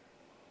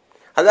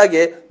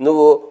 అలాగే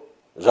నువ్వు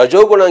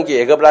రజోగుణానికి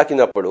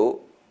ఎగబ్రాకినప్పుడు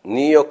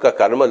నీ యొక్క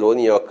కర్మలు,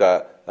 నీ యొక్క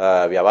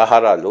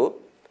వ్యవహారాలు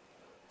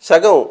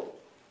సగం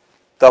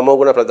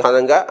తమోగుణ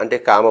ప్రధానంగా అంటే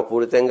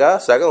కామపూరితంగా,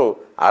 సగం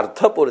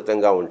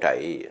అర్థపూరితంగా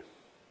ఉంటాయి.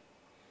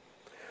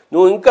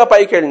 నువ్వు ఇంకా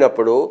పైకి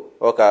వెళ్ళినప్పుడు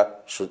ఒక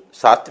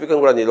సాత్వికం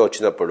కూడా నీలో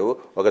వచ్చినప్పుడు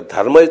ఒక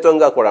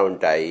ధర్మయుతంగా కూడా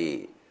ఉంటాయి.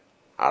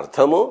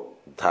 అర్థము,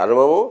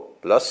 ధర్మము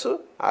ప్లస్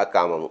ఆ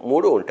కామము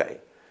 3 ఉంటాయి.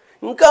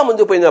 ఇంకా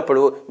ముందు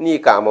పోయినప్పుడు నీ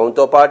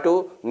కామంతో పాటు,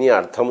 నీ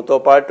అర్థంతో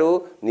పాటు,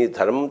 నీ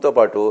ధర్మంతో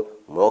పాటు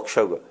మోక్ష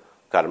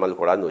కర్మలు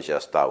కూడా నువ్వు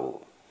చేస్తావు.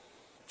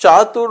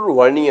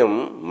 చాతుర్వర్ణ్యం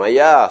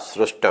మయా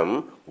సృష్టం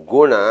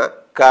గుణ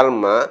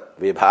కర్మ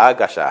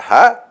విభాగశః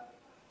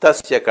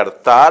తస్య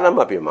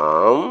కర్తారమపి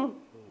మాం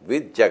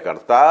విద్య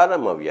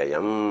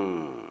కర్తారమవ్యయం.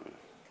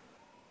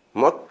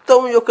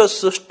 మొత్తం యొక్క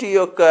సృష్టి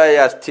యొక్క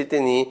ఆ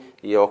స్థితిని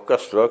ఈ ఒక్క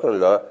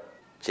శ్లోకంలో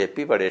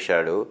చెప్పి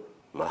పడేశాడు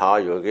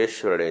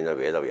మహాయోగేశ్వరుడైన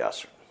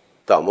వేదవ్యాసుడు.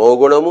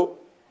 తమోగుణము,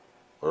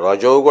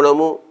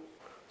 రజోగుణము,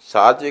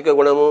 సాత్విక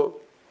గుణము,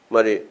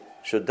 మరి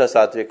శుద్ధ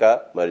సాత్విక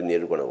మరి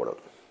నిర్గుణ గుణం.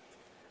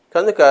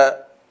 కనుక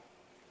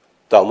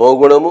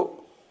తమోగుణము,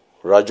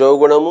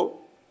 రజోగుణము,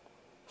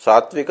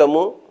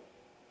 సాత్వికము,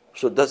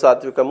 శుద్ధ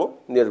సాత్వికము,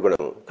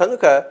 నిర్గుణము.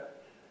 కనుక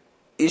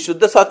ఈ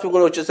శుద్ధ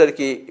సాత్వికం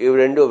వచ్చేసరికి ఇవి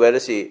రెండు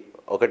వెరసి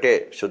ఒకటే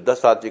శుద్ధ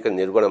సాత్విక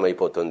నిర్గుణం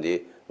అయిపోతుంది.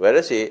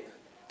 వెరసి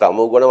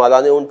తమో గుణం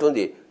అలానే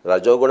ఉంటుంది,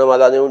 రజోగుణం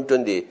అలానే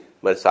ఉంటుంది,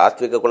 మరి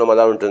సాత్విక గుణం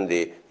అలా ఉంటుంది.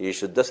 ఈ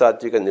శుద్ధ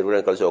సాత్విక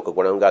నిర్గుణం కలిసి ఒక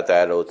గుణంగా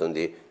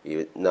తయారవుతుంది. ఈ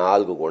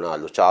 4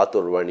 గుణాలు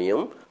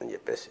చాతుర్వర్ణ్యం అని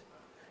చెప్పేసి.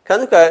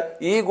 కనుక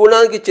ఈ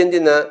గుణానికి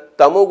చెందిన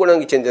తమో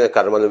గుణానికి చెందిన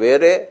కర్మలు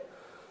వేరే,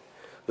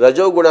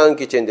 రజో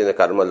గుణానికి చెందిన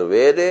కర్మలు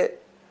వేరే,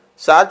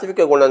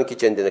 సాత్విక గుణానికి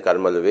చెందిన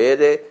కర్మలు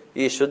వేరే,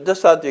 ఈ శుద్ధ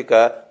సాత్విక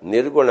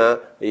నిర్గుణ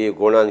ఈ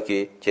గుణానికి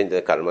చెందిన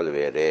కర్మలు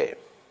వేరే.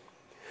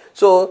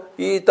 సో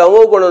ఈ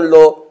తమో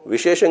గుణంలో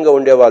విశేషంగా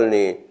ఉండే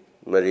వాళ్ళని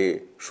మరి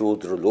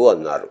శూద్రులు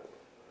అన్నారు.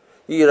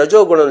 ఈ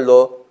రజోగుణంలో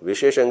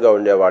విశేషంగా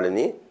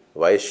ఉండేవాళ్ళని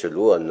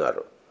వైశ్యులు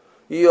అన్నారు.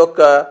 ఈ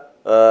యొక్క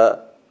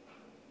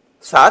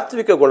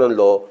సాత్విక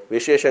గుణంలో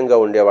విశేషంగా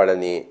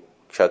ఉండేవాళ్ళని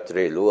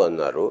క్షత్రియులు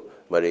అన్నారు.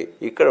 మరి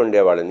ఇక్కడ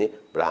ఉండేవాళ్ళని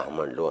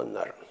బ్రాహ్మణులు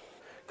అన్నారు.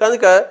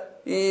 కనుక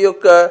ఈ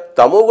యొక్క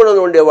తమో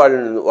గుణంలో ఉండే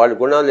వాళ్ళ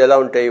గుణాలు ఎలా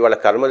ఉంటాయి, వాళ్ళ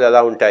కర్మలు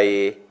ఎలా ఉంటాయి?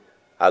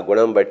 ఆ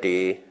గుణం బట్టి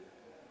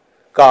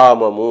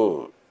కామము,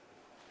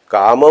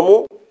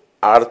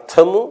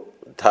 అర్థము,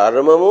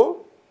 ధర్మము,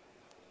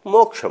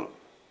 మోక్షం.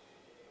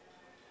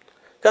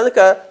 కనుక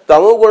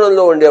తమో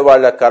గుణంలో ఉండే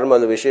వాళ్ళ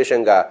కర్మలు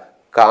విశేషంగా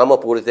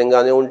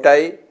కామపూరితంగానే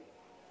ఉంటాయి.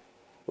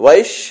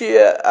 వైశ్య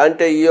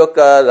అంటే ఈ యొక్క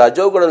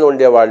రజోగుణంలో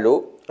ఉండేవాళ్ళు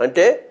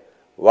అంటే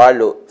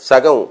వాళ్ళు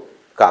సగం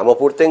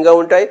కామపూరితంగా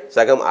ఉంటాయి,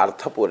 సగం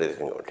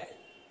అర్థపూరితంగా ఉంటాయి.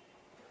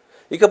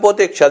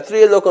 ఇకపోతే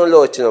క్షత్రియ లోకంలో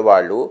వచ్చిన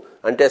వాళ్ళు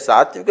అంటే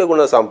సాత్విక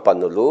గుణ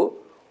సంపన్నులు,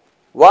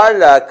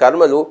 వాళ్ళ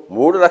కర్మలు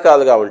 3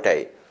 రకాలుగా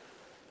ఉంటాయి.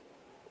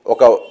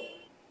 ఒక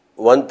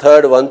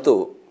 1/3 వంతు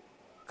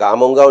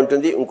కామంగా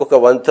ఉంటుంది, ఇంకొక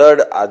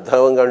 1/3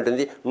 అర్థంగా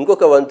ఉంటుంది,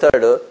 ఇంకొక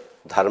 1/3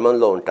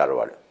 ధర్మంలో ఉంటారు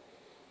వాళ్ళు.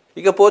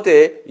 ఇకపోతే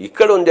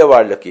ఇక్కడ ఉండే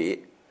వాళ్ళకి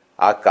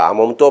ఆ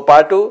కామంతో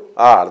పాటు,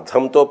 ఆ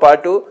అర్థంతో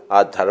పాటు, ఆ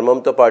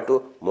ధర్మంతో పాటు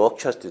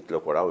మోక్ష స్థితిలో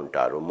కూడా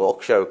ఉంటారు.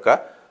 మోక్ష యొక్క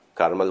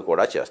కర్మలు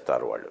కూడా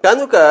చేస్తారు వాళ్ళు.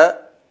 కనుక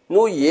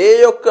నువ్వు ఏ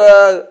యొక్క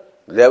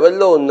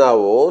లెవెల్లో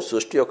ఉన్నావో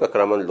సృష్టి యొక్క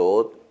క్రమంలో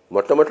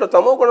మొట్టమొదటి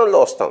తమో గుణంలో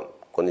వస్తాం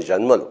కొన్ని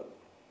జన్మలు,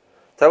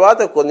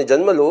 తర్వాత కొన్ని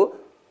జన్మలు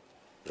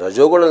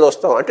రజోగుణంలో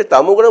వస్తాం. అంటే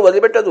తమో గుణం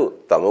వదిలిపెట్టదు,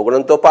 తమో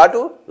గుణంతో పాటు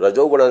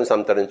రజోగుణాన్ని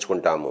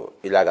సంతరించుకుంటాము.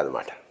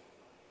 ఇలాగనమాట.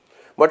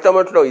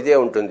 మొట్టమొదటిలో ఇదే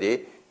ఉంటుంది.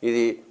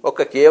 ఇది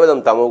కేవలం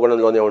తమో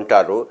గుణంలోనే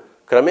ఉంటారు.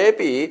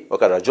 క్రమేపీ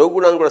ఒక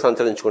రజోగుణాన్ని కూడా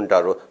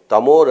సంతరించుకుంటారు.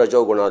 తమో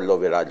రజోగుణాల్లో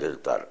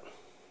విరాజిల్లుతారు.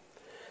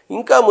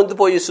 ఇంకా ముందు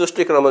పోయి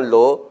సృష్టి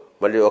క్రమంలో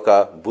మళ్ళీ ఒక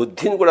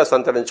బుద్ధిని కూడా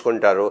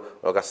సంతరించుకుంటారు,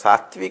 ఒక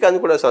సాత్వికాన్ని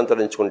కూడా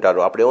సంతరించుకుంటారు.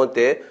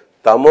 అప్పుడేమంటే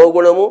తమో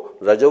గుణము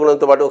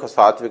రజోగుణంతో పాటు ఒక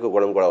సాత్విక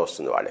గుణం కూడా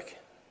వస్తుంది వాళ్ళకి.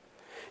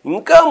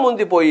 ఇంకా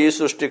ముందుపోయి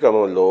సృష్టి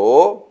క్రమంలో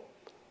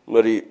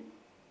మరి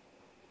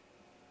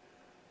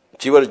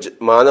చివరి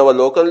మానవ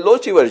లోకంలో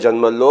చివరి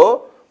జన్మల్లో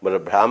మరి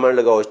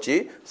బ్రాహ్మణులుగా వచ్చి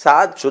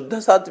శుద్ధ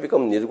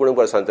సాత్వికం నిర్గుణం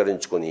కూడా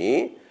సంతరించుకుని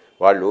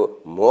వాళ్ళు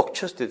మోక్ష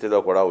స్థితిలో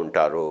కూడా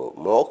ఉంటారు,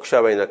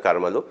 మోక్షమైన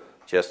కర్మలు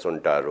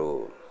చేస్తుంటారు.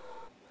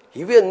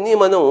 ఇవన్నీ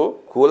మనం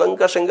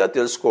కూలంకషంగా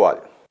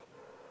తెలుసుకోవాలి.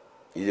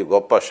 ఇది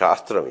గొప్ప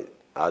శాస్త్రం, ఇది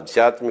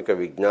ఆధ్యాత్మిక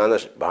విజ్ఞాన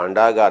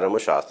భాండాగారము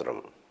శాస్త్రం.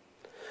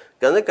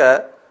 కనుక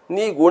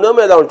నీ గుణం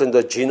ఎలా ఉంటుందో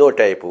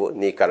జీనోటైపు,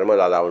 నీ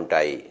కర్మలు అలా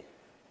ఉంటాయి.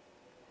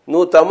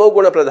 నువ్వు తమో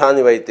గుణ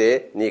ప్రధానివైతే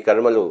నీ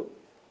కర్మలు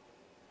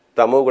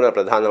తమో గుణ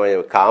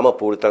ప్రధానమైన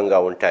కామపూరితంగా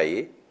ఉంటాయి.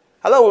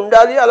 అలా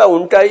ఉండాలి, అలా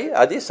ఉంటాయి,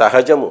 అది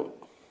సహజము.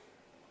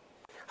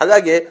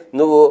 అలాగే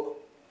నువ్వు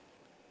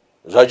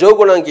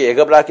రజోగుణానికి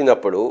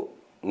ఎగబ్రాకినప్పుడు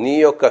నీ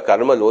యొక్క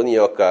కర్మలు, నీ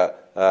యొక్క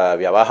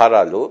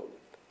వ్యవహారాలు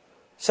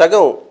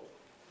సగం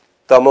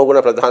తమోగుణ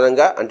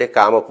ప్రధానంగా అంటే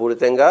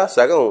కామపూరితంగా,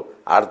 సగం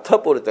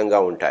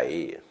అర్థపూరితంగా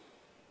ఉంటాయి.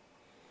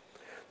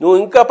 నువ్వు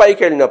ఇంకా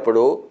పైకి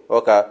వెళ్ళినప్పుడు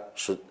ఒక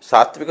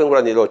సాత్వికం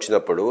కూడా నీలో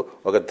వచ్చినప్పుడు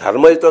ఒక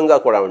ధర్మయుతంగా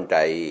కూడా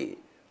ఉంటాయి.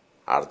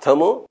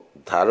 అర్థము,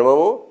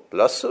 ధర్మము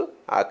ప్లస్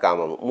ఆ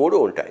కామము 3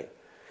 ఉంటాయి.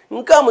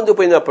 ఇంకా ముందు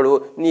పోయినప్పుడు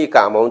నీ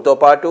కామంతో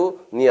పాటు,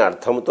 నీ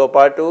అర్థంతో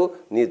పాటు,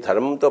 నీ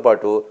ధర్మంతో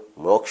పాటు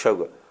మోక్ష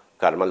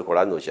కర్మలు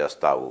కూడా నువ్వు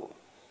చేస్తావు.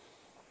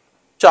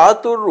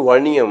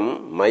 చాతుర్వర్ణ్యం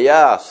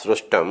మయా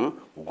సృష్టం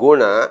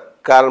గుణ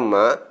కర్మ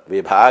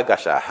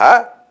విభాగశః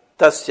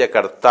తస్య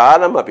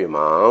కర్తారమపి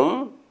మాం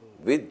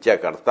విద్య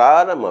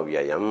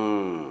కర్తారమవ్యయం.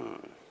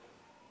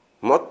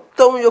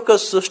 మొత్తం యొక్క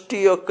సృష్టి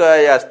యొక్క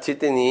ఆ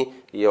స్థితిని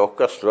ఈ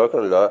ఒక్క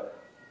శ్లోకంలో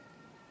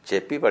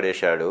చెప్పి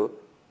పడేశాడు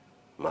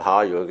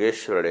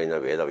మహాయోగేశ్వరుడైన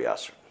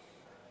వేదవ్యాసుడు.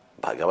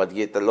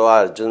 భగవద్గీతలో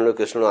అర్జునుడు,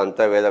 కృష్ణుడు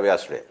అంతా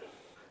వేదవ్యాసుడే,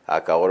 ఆ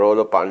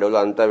కౌరవులు, పాండవులు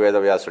అంతా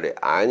వేదవ్యాసుడే.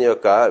 ఆయన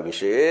యొక్క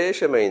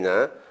విశేషమైన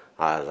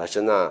ఆ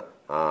రచన,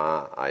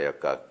 ఆ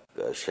యొక్క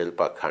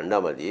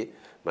శిల్పఖండం అది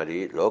మరి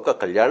లోక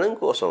కళ్యాణం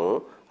కోసం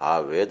ఆ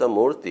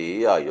వేదమూర్తి,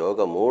 ఆ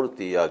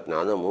యోగమూర్తి, ఆ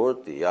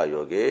జ్ఞానమూర్తి, ఆ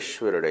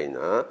యోగేశ్వరుడైన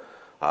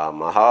ఆ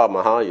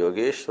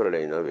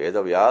మహాయోగేశ్వరుడైన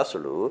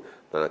వేదవ్యాసుడు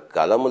తన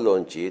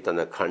కలములోంచి, తన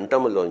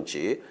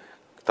కంఠములోంచి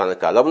తన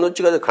కలం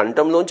నుంచి కదా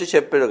కంఠంలోంచి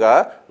చెప్పాడుగా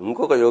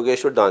ఇంకొక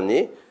యోగేశ్వరుడు దాన్ని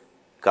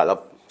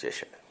కలప్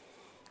చేశాడు.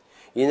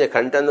 ఈయన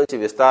కంఠం నుంచి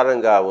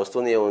విస్తారంగా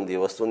వస్తూనే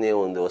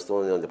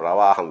ఉంది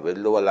ప్రవాహం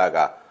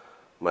వెల్లువలాగా,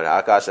 మరి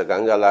ఆకాశ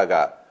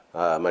గంగలాగా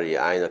మరి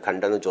ఆయన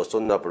కంఠం నుంచి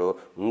వస్తున్నప్పుడు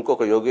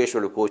ఇంకొక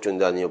యోగేశ్వరుడు కూర్చుని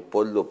దాన్ని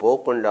పొల్లు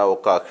పోకుండా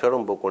ఒక్క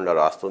అక్షరం పోకుండా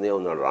రాస్తూనే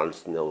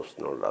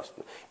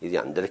రాస్తున్నాడు. ఇది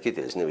అందరికీ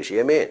తెలిసిన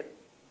విషయమే.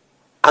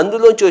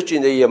 అందులోంచి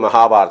వచ్చింది ఈ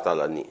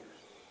మహాభారతాలన్నీ.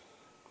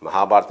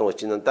 మహాభారతం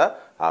వచ్చిందంతా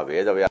ఆ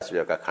వేదవ్యాసుడి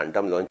యొక్క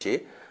కంఠంలోంచి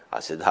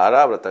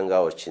అసిధారావ్రతంగా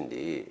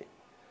వచ్చింది.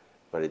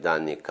 మరి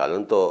దాన్ని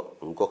కలంతో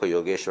ఇంకొక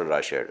యోగేశ్వరుడు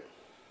రాశాడు.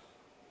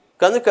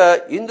 కనుక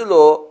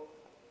ఇందులో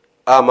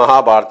ఆ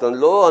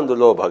మహాభారతంలో,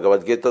 అందులో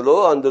భగవద్గీతలో,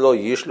 అందులో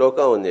ఈ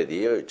శ్లోకం ఉన్నది,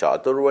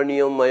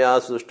 చాతుర్వర్ణ్యం మయా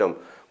సృష్టం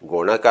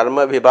గుణకర్మ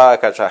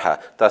విభాగశః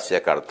తస్య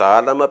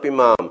కర్తారమపి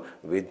మాం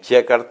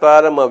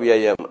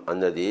విద్యకర్తారమవ్యయం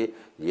అన్నది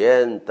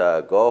ఎంత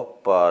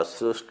గొప్ప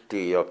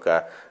సృష్టి యొక్క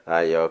ఆ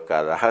యొక్క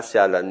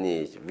రహస్యాలన్నీ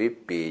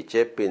విప్పి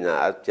చెప్పిన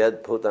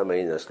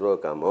అత్యద్భుతమైన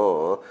శ్లోకము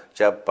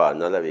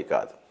చెప్పనలవి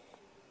కాదు.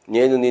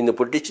 నేను నిన్ను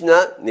పుట్టించినా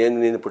నేను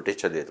నిన్ను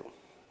పుట్టించలేదు,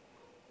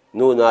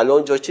 నువ్వు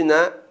నాలోంచి వచ్చినా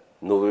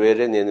నువ్వు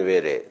వేరే నేను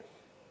వేరే,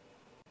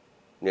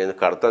 నేను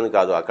కర్తను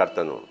కాదు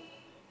అకర్తను,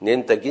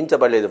 నేను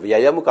తగ్గించబడలేదు,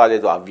 వ్యయము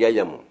కాలేదు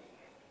అవ్యయము.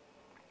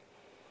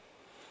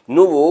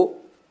 నువ్వు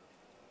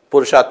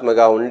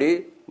పురుషాత్మగా ఉండి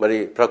మరి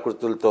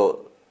ప్రకృతులతో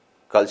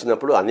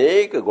కలిసినప్పుడు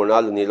అనేక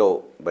గుణాలు నీలో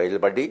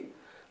బయలుపడి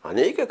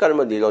అనేక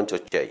కర్మ నీలోంచి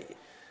వచ్చాయి.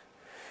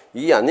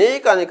 ఈ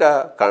అనేక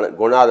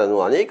గుణాలను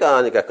అనేక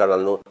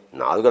కళలను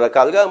 4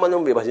 రకాలుగా మనం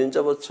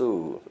విభజించవచ్చు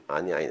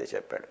అని ఆయన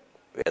చెప్పాడు.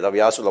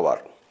 వేదవ్యాసుల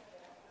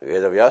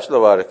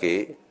వారికి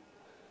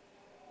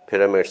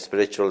పిరమిడ్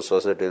స్పిరిచువల్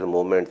సొసైటీ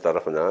మూవ్మెంట్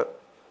తరఫున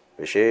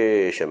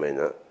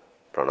విశేషమైన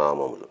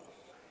ప్రణామములు.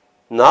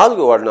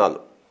 4 వర్ణాలు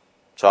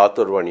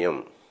చాతుర్వర్ణ్యం.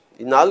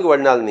 ఈ 4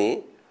 వర్ణాలని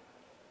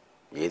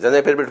ఏదైనా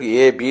పేరు పెట్టుకో,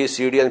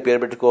 ABCD అని పేరు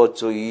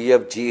పెట్టుకోవచ్చు,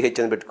 EFGH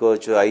అని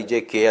పెట్టుకోవచ్చు,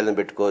 IJKL అని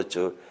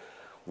పెట్టుకోవచ్చు.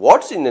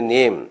 What's in the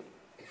name?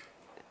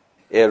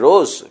 A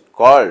rose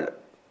called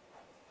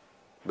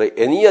by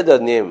any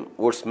other name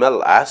would smell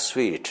as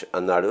sweet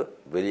అన్నాడు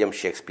విలియం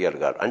షేక్స్పియర్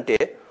గారు. అంటే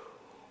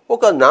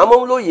ఒక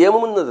నామంలో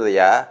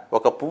ఏమున్నదయ్యా,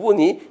 ఒక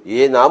పువ్వుని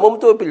ఏ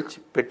నామంతో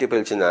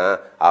పిలిచినా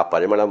ఆ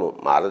పరిమళము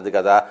మారదు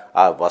కదా,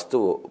 ఆ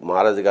వస్తువు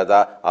మారదు కదా,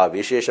 ఆ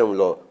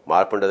విశేషంలో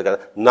మార్పు ఉండదు కదా.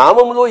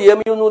 నామంలో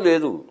ఏమీనూ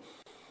లేదు,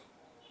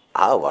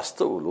 ఆ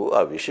వస్తువులు ఆ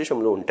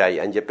విశేషంలో ఉంటాయి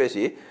అని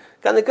చెప్పేసి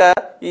కనుక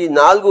ఈ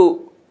 4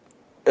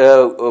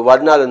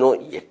 వర్ణాలను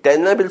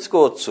ఎట్టైనా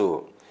పిలుచుకోవచ్చు.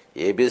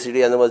 ABCD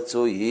అనవచ్చు,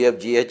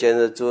 EFGH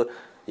అనవచ్చు,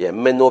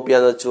 MNOP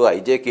అనవచ్చు,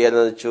 IJKL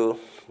అనవచ్చు.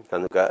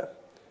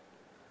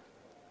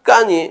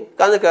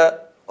 కనుక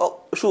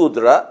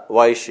శూద్ర,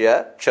 వైశ్య,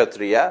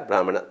 క్షత్రియ,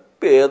 బ్రాహ్మణ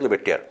పేర్లు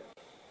పెట్టారు.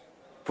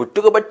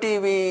 పుట్టుక బట్టి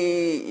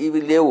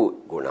ఇవి లేవు,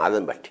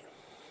 గుణాలను బట్టి.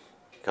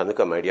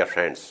 కనుక మై డియర్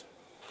ఫ్రెండ్స్,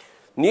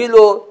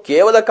 నీలో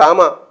కేవల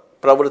కామ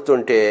ప్రవృత్తి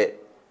ఉంటే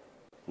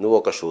నువ్వు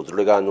ఒక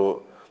శూద్రుడుగాను,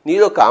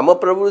 నీలో కామ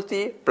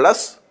ప్రవృత్తి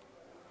ప్లస్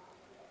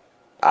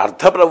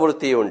అర్ధ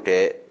ప్రవృత్తి ఉంటే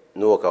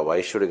నువ్వు ఒక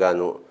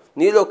వైశ్యుడిగాను,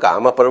 నీలో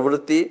కామ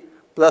ప్రవృత్తి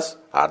ప్లస్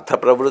అర్ధ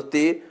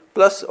ప్రవృత్తి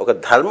ప్లస్ ఒక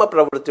ధర్మ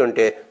ప్రవృత్తి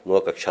ఉంటే నువ్వు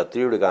ఒక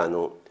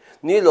క్షత్రియుడిగాను,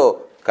 నీలో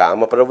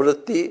కామ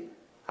ప్రవృత్తి,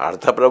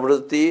 అర్ధ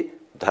ప్రవృత్తి,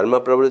 ధర్మ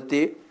ప్రవృత్తి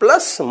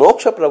ప్లస్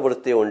మోక్ష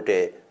ప్రవృత్తి ఉంటే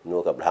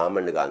నువ్వు ఒక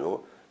బ్రాహ్మణుడిగాను.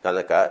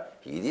 కనుక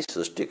ఇది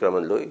సృష్టి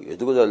క్రమంలో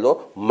ఎదుగుదలలో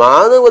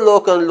మానవ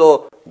లోకంలో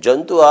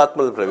జంతు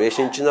ఆత్మలు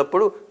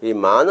ప్రవేశించినప్పుడు ఈ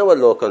మానవ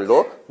లోకంలో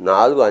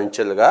 4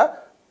 అంచెలుగా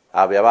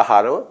ఆ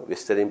వ్యవహారం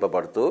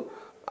విస్తరింపబడుతూ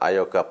ఆ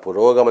యొక్క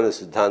పురోగమన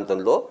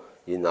సిద్ధాంతంలో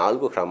ఈ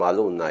 4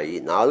 క్రమాలు ఉన్నాయి,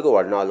 4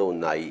 వర్ణాలు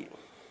ఉన్నాయి.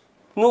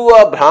 నువ్వు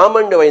ఆ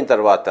బ్రాహ్మణుడు అయిన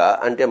తర్వాత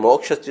అంటే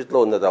మోక్ష స్థితిలో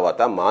ఉన్న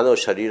తర్వాత మానవ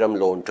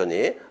శరీరంలో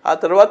ఉంటూనే ఆ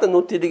తర్వాత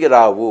నువ్వు తిరిగి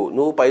రావు,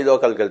 నువ్వు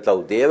పైలోకాలకు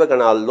వెళ్తావు,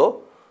 దేవగణాల్లో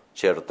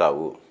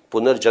చేరుతావు.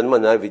 పునర్జన్మ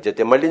నా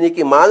విద్యతే. మళ్ళీ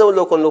నీకు మానవ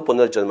లోకంలో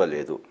పునర్జన్మ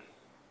లేదు.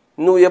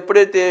 నువ్వు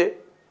ఎప్పుడైతే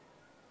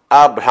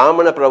ఆ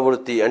బ్రాహ్మణ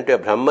ప్రవృత్తి అంటే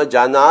బ్రహ్మ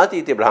జానాతి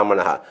ఇది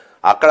బ్రాహ్మణ,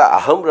 అక్కడ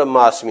అహం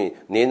బ్రహ్మాస్మి,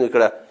 నేను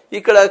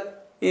ఇక్కడ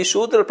ఈ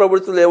శూద్ర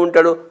ప్రవృత్తిలో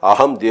ఏముంటాడు,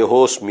 అహం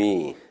దేహోస్మి,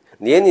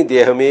 నేను ఈ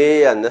దేహమే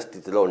అన్న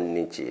స్థితిలో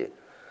నుంచి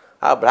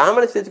ఆ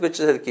బ్రాహ్మణ స్థితికి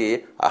వచ్చేసరికి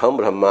అహం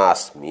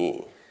బ్రహ్మాస్మి,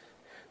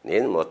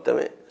 నేను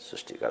మొత్తమే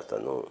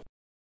సృష్టికర్తను.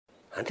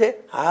 అంటే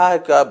ఆ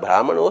యొక్క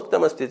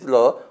బ్రాహ్మణోత్తమ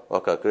స్థితిలో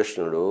ఒక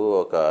కృష్ణుడు,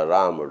 ఒక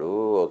రాముడు,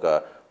 ఒక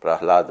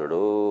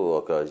ప్రహ్లాదుడు,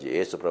 ఒక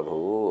యేసు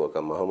ప్రభువు, ఒక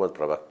మహమ్మద్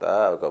ప్రవక్త,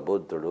 ఒక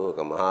బుద్ధుడు,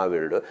 ఒక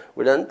మహావీరుడు,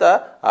 వీళ్ళంతా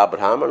ఆ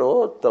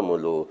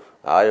బ్రాహ్మణోత్తములు,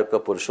 ఆ యొక్క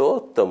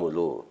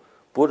పురుషోత్తములు.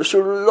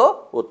 పురుషుల్లో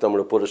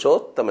ఉత్తముడు,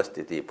 పురుషోత్తమ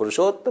స్థితి,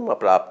 పురుషోత్తమ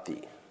ప్రాప్తి.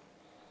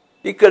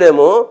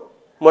 ఇక్కడేమో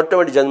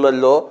మొట్టమొదటి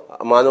జన్మల్లో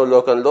మానవ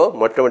లోకంలో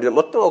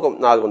మొత్తం ఒక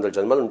 400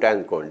 జన్మలు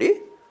ఉంటాయనుకోండి.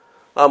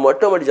 ఆ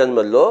మొట్టమొదటి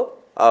జన్మల్లో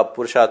ఆ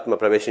పురుషాత్మ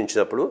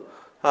ప్రవేశించినప్పుడు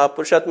ఆ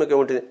పురుషాత్మకి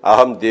ఏముంటుంది,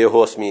 అహం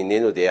దేహోస్మి,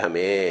 నేను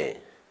దేహమే,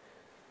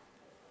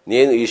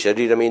 నేను ఈ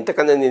శరీరమే,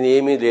 ఇంతకన్నా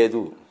నేనేమీ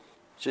లేదు.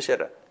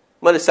 చూసారా?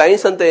 మరి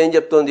సైన్స్ అంతా ఏం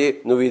చెప్తుంది,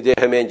 నువ్వు ఈ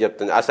దేహమే అని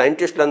చెప్తుంది. ఆ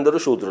సైంటిస్టులు అందరూ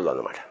శూద్రులు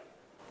అన్నమాట.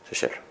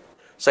 చూసారా?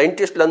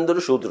 సైంటిస్టులు అందరూ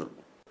శూద్రులు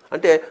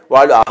అంటే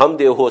వాళ్ళు అహం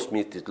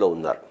దేహోస్మి స్థితిలో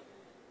ఉన్నారు.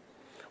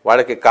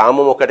 వాళ్ళకి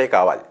కామం ఒకటే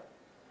కావాలి.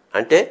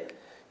 అంటే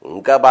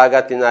ఇంకా బాగా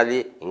తినాలి,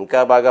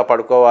 ఇంకా బాగా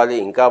పడుకోవాలి,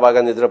 ఇంకా బాగా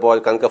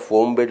నిద్రపోవాలి, కనుక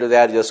ఫోమ్ బెడ్లు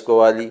తయారు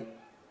చేసుకోవాలి,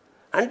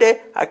 అంటే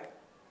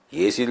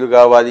ఏసీలు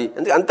కావాలి,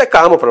 అంటే అంత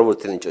కామ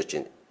ప్రవృత్తి నుంచి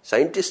వచ్చింది.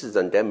 సైంటిస్ట్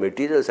అంటే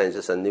మెటీరియల్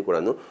సైన్సెస్ అన్నీ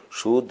కూడాను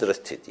శూద్ర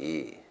స్థితి.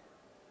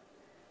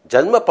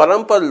 జన్మ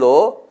పరంపరలో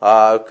ఆ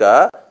యొక్క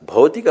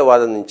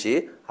భౌతికవాదం నుంచి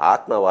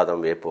ఆత్మవాదం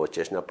వైపు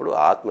వచ్చేసినప్పుడు,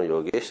 ఆత్మ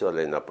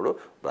యోగేశ్వరులైనప్పుడు,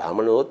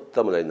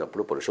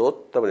 బ్రాహ్మణోత్తములైనప్పుడు,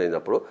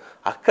 పురుషోత్తములైనప్పుడు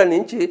అక్కడి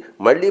నుంచి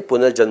మళ్ళీ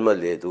పునర్జన్మ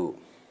లేదు.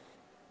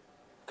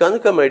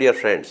 కనుక మై డియర్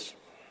ఫ్రెండ్స్,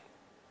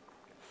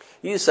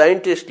 ఈ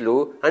సైంటిస్టులు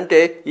అంటే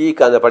ఈ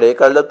కనపడే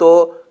కళ్ళతో,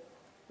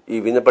 ఈ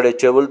వినపడే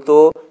చెవులతో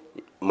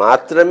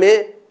మాత్రమే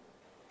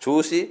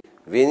చూసి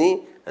విని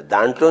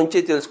దాంట్లోంచి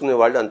తెలుసుకునే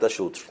వాళ్ళు అంతా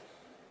శూద్రులు.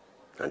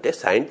 అంటే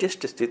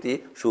సైంటిస్ట్ స్థితి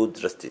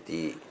శూద్ర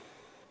స్థితి.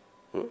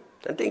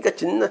 అంటే ఇంకా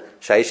చిన్న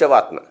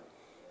శైశవాత్మ.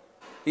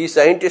 ఈ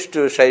సైంటిస్ట్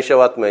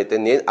శైశవాత్మ అయితే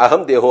నేను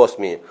అహం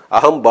దేహోస్మి,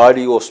 అహం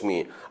బాడీయోస్మి,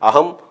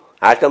 అహం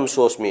ఆటమ్స్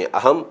ఓస్మి,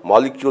 అహం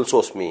మాలిక్యూల్స్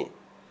ఓస్మి,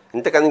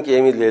 ఇంతకనికి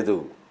ఏమీ లేదు,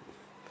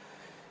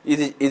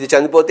 ఇది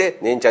చనిపోతే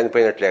నేను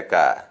చనిపోయినట్లు లెక్క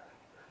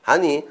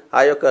అని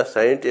ఆ యొక్క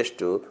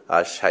సైంటిస్టు ఆ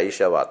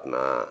శైశవాత్మ.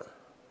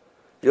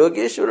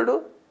 యోగేశ్వరుడు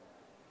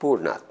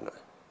పూర్ణాత్మ,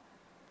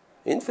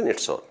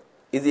 ఇన్ఫినిట్ సోల్.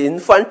 ఇది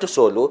ఇన్ఫంట్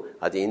సోలు,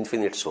 అది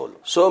infinite soul.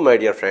 So my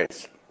dear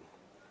friends,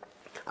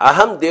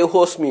 అహం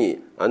దేహోస్మి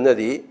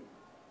అన్నది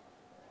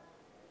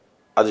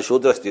అది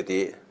శూద్రస్థితి.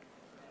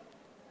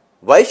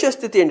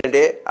 వైశ్యస్థితి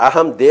ఏంటంటే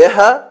అహం దేహ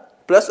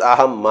ప్లస్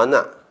అహం మన,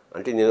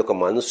 అంటే నేను ఒక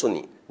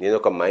మనసుని, నేను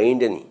ఒక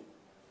మైండ్ని,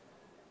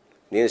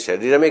 నేను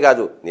శరీరమే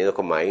కాదు, నేను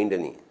ఒక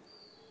మైండ్ని.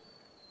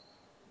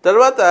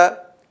 తర్వాత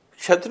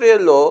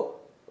క్షత్రియుల్లో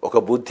ఒక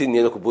బుద్ధి,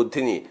 నేను ఒక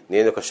బుద్ధిని,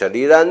 నేను ఒక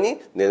శరీరాన్ని,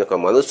 నేను ఒక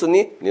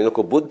మనసుని, నేను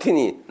ఒక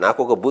బుద్ధిని, నాకు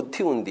ఒక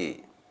బుద్ధి ఉంది.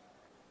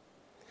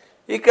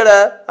 ఇక్కడ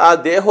ఆ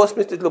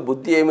దేహోస్మి స్థితిలో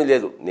బుద్ధి ఏమీ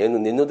లేదు. నేను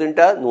నిన్ను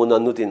తింటా, నువ్వు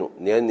నన్ను తిను,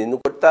 నేను నిన్ను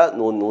కొడతా,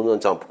 నువ్వు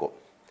నన్ను చంపుకో,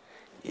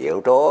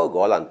 ఏమిటో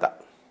గోలంతా.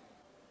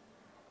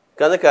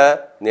 కనుక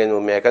నేను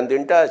మేకను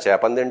తింటా,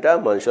 చేపను తింటా,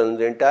 మనుషులను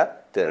తింటా,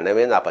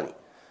 తినడమే నా పని.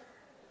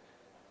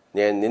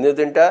 నేను నిన్ను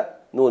తింటా,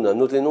 నువ్వు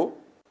నన్ను తిను,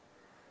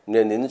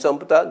 నేను నిన్ను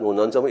చంపుతా, నువ్వు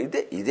నన్ను చంపు.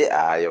 ఇదే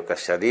ఆ యొక్క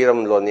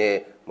శరీరంలోనే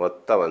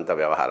మొత్తం అంత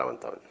వ్యవహారం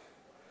అంతా.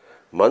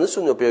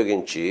 మనసును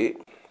ఉపయోగించి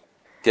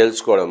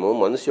తెలుసుకోవడము,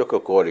 మనసు యొక్క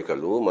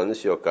కోరికలు,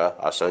 మనసు యొక్క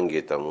ఆ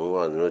సంగీతము,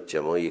 ఆ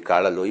నృత్యము, ఈ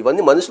కళలు,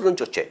 ఇవన్నీ మనసు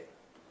నుంచి వచ్చాయి.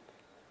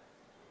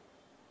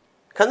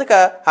 కనుక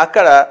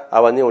అక్కడ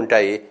అవన్నీ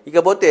ఉంటాయి.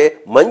 ఇకపోతే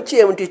మంచి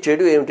ఏమిటి,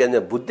 చెడు ఏమిటి అనే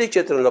బుద్ధి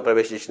క్షేత్రంలో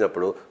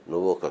ప్రవేశించినప్పుడు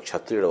నువ్వు ఒక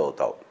క్షత్రియుడు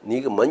అవుతావు.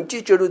 నీకు మంచి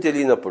చెడు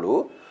తెలియనప్పుడు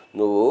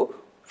నువ్వు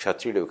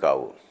క్షత్రియుడు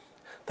కావు.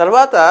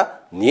 తర్వాత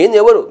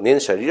నేనెవరు,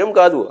 నేను శరీరం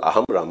కాదు,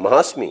 అహం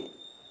బ్రహ్మాస్మి,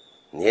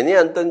 నేనే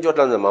అంతం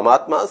చోట్ల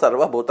మమాత్మ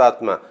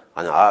సర్వభూతాత్మ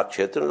అని ఆ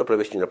క్షేత్రంలో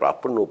ప్రవేశించినప్పుడు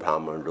అప్పుడు నువ్వు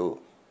బ్రాహ్మణుడు.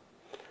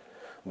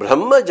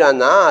 బ్రహ్మ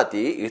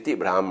జానాతి ఇది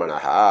బ్రాహ్మణ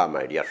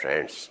మై డియర్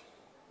ఫ్రెండ్స్.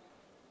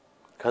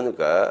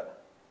 కనుక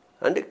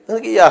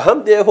ఈ అహం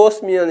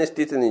దేహోస్మి అనే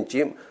స్థితి నుంచి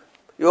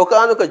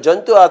ఒకనొక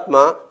జంతు ఆత్మ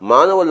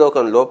మానవ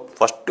లోకంలో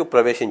ఫస్ట్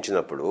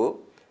ప్రవేశించినప్పుడు,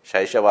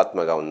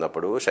 శైశవాత్మగా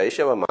ఉన్నప్పుడు,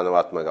 శైశవ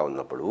మానవాత్మగా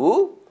ఉన్నప్పుడు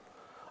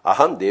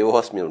అహం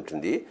దేవోస్మి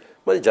ఉంటుంది.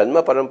 మరి జన్మ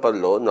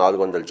పరంపరలో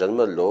 400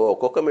 జన్మల్లో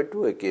ఒక్కొక్క మెట్టు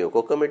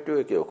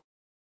ఎక్కి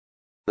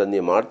అన్నీ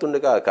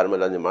మారుతుండగా,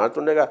 కర్మలన్నీ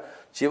మారుతుండగా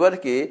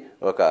చివరికి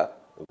ఒక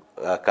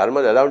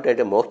కర్మలు ఎలా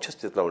ఉంటాయంటే మోక్ష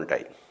స్థితిలో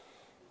ఉంటాయి.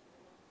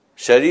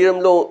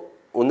 శరీరంలో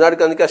ఉన్నాడు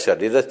కనుక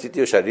శరీర స్థితి,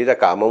 శరీర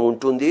కామం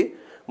ఉంటుంది.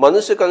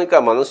 మనసు కనుక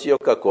మనసు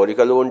యొక్క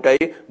కోరికలు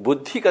ఉంటాయి.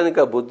 బుద్ధి కనుక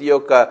బుద్ధి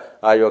యొక్క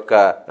ఆ యొక్క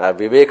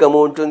వివేకము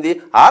ఉంటుంది.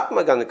 ఆత్మ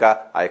కనుక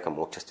ఆ యొక్క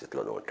మోక్ష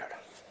స్థితిలోనూ ఉంటాడు.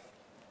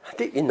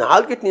 అంటే ఈ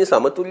నాలుగిటిని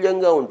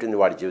సమతుల్యంగా ఉంటుంది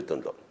వాడి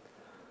జీవితంలో.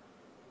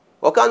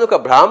 ఒకానొక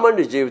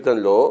బ్రాహ్మణుడి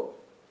జీవితంలో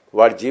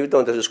వాడి జీవితం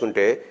అంతా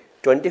చూసుకుంటే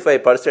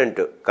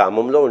 25%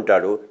 కామంలో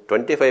ఉంటాడు,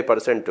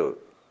 25%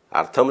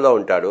 అర్థంలో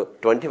ఉంటాడు,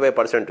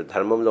 25%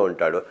 ధర్మంలో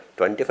ఉంటాడు,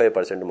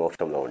 25%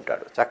 మోక్షంలో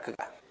ఉంటాడు.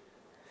 చక్కగా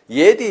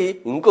ఏది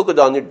ఇంకొక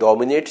దాన్ని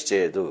డామినేట్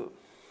చేయదు.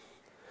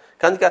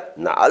 కనుక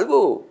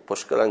 4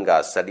 పుష్కలంగా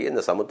సరైన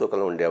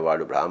సమతూకంలో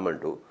ఉండేవాడు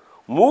బ్రాహ్మణుడు.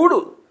 3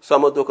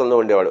 సమతూకంలో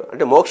ఉండేవాడు.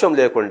 అంటే మోక్షం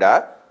లేకుండా,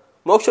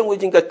 మోక్షం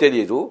గురించి ఇంకా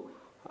తెలియదు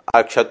ఆ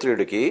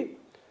క్షత్రియుడికి.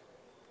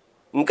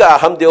 ఇంకా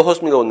అహం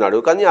దేహోస్మిలో ఉన్నాడు,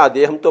 కానీ ఆ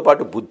దేహంతో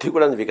పాటు బుద్ధి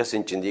కూడా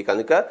వికసించింది.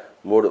 కనుక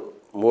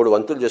మూడు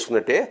వంతులు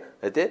చేసుకున్నట్టే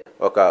అయితే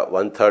ఒక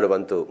 1/3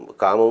 వంతు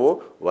కామము,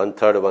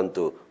 1/3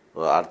 వంతు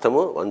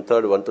అర్థము,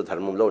 1/3 వంతు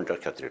ధర్మంలో ఉంటాడు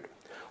క్షత్రియుడు.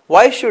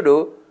 వైశ్యుడు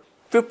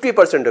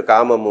 50%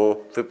 కామము,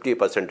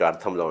 50%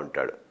 అర్థంలో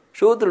ఉంటాడు.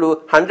 శూద్రుడు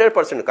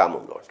 100%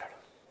 కామంలో ఉంటాడు.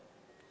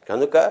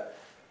 కనుక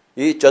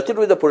ఈ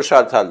చతుర్విధ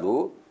పురుషార్థాలు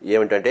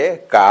ఏమిటంటే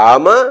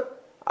కామ,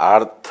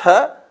 అర్థ,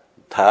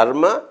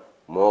 ధర్మ,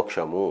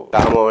 మోక్షము.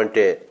 కామం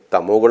అంటే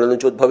తమోగుణం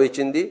నుంచి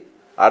ఉద్భవించింది,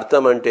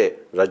 అర్థం అంటే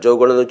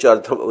రజోగుణం నుంచి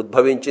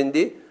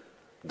ఉద్భవించింది,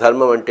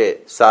 ధర్మం అంటే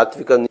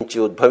సాత్వికం నుంచి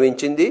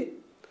ఉద్భవించింది,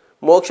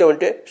 మోక్షం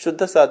అంటే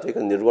శుద్ధ సాత్విక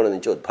నిర్గుణం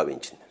నుంచి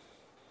ఉద్భవించింది.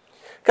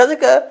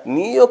 కనుక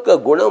నీ యొక్క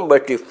గుణం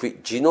బట్టి,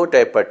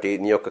 జీనోటైప్ బట్టి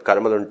నీ యొక్క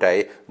కర్మలు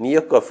ఉంటాయి. నీ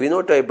యొక్క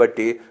ఫినోటైప్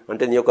బట్టి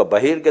అంటే నీ యొక్క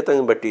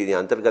బహిర్గతాన్ని బట్టి నీ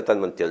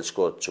అంతర్గతాన్ని మనం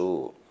తెలుసుకోవచ్చు.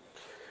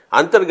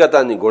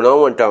 అంతర్గతాన్ని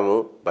గుణం అంటాము,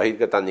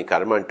 బహిర్గతాన్ని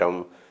కర్మ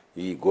అంటాము.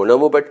 ఈ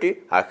గుణము బట్టి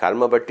ఆ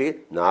కర్మ బట్టి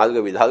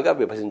 4 విధాలుగా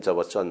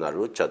విభజించవచ్చు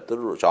అన్నారు.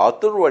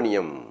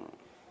 చాతుర్వర్ణ్యం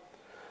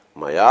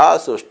మయా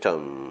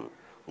సృష్టం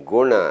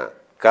గుణ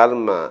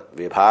కర్మ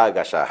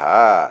విభాగశః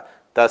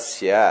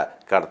తస్య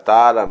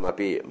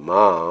కర్తారమపి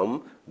మాం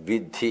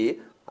విద్ధి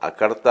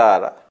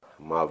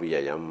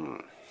అకర్తారమవ్యయం.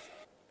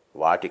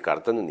 వాటి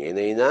కర్తను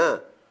నేనైనా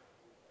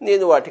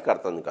నేను వాటి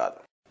కర్తను కాదు.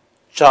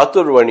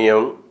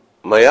 చాతుర్వర్ణ్యం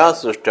మయా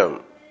సృష్టం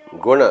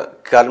గుణ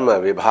కర్మ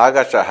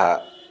విభాగశః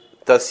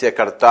తస్య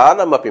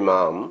కర్తారమపి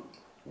మాం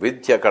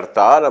విద్య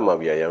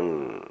కర్తారమవ్యయం.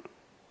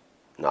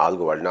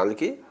 4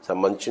 వర్ణాలకి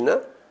సంబంధించిన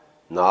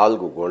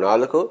 4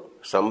 గుణాలకు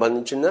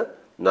సంబంధించిన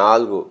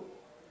 4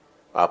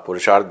 ఆ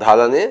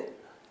పురుషార్థాలనే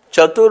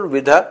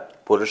చతుర్విధ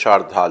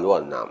పురుషార్థాలు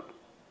అన్నాం.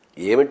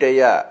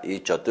 ఏమిటయ్యా ఈ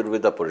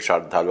చతుర్విధ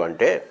పురుషార్థాలు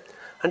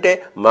అంటే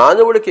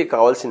మానవుడికి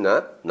కావలసిన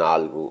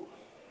 4: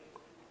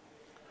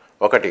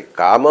 1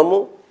 కామము,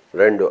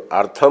 2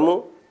 అర్థము,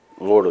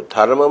 3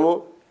 ధర్మము,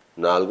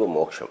 4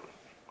 మోక్షం.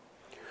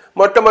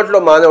 మొట్టమొదటిలో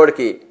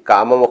మానవుడికి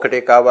కామం ఒకటే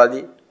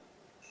కావాలి.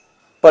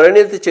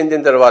 పరిణతి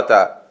చెందిన తర్వాత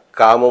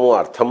కామము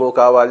అర్థము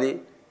కావాలి.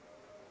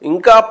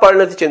 ఇంకా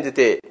పరిణతి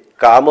చెందితే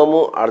కామము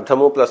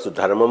అర్థము ప్లస్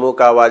ధర్మము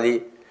కావాలి.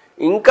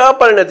 ఇంకా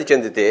పరిణతి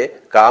చెందితే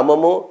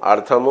కామము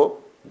అర్థము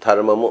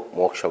ధర్మము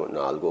మోక్షము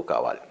 4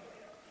 కావాలి.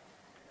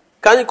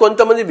 కానీ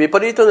కొంతమంది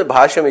విపరీతమైన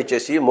భాష్యం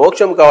ఇచ్చేసి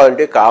మోక్షం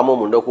కావాలంటే కామం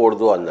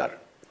ఉండకూడదు అన్నారు.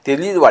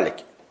 తెలియదు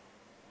వాళ్ళకి.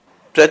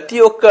 ప్రతి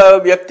ఒక్క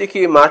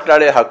వ్యక్తికి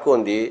మాట్లాడే హక్కు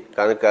ఉంది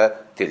కనుక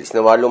తెలిసిన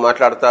వాళ్ళు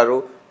మాట్లాడతారు,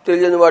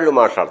 తెలియని వాళ్ళు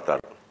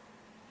మాట్లాడతారు.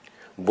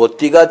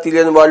 బొత్తిగా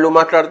తెలియని వాళ్ళు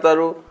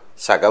మాట్లాడతారు,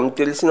 సగం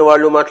తెలిసిన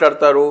వాళ్ళు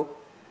మాట్లాడతారు,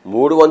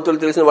 3 వంతులు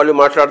తెలిసిన వాళ్ళు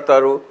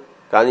మాట్లాడతారు.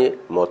 కానీ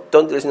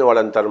మొత్తం తెలిసిన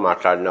వాళ్ళంతా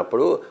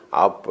మాట్లాడినప్పుడు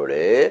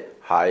అప్పుడే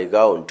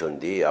హాయిగా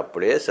ఉంటుంది,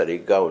 అప్పుడే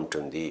సరిగ్గా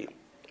ఉంటుంది.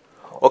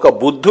 ఒక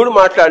బుద్ధుడు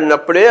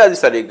మాట్లాడినప్పుడే అది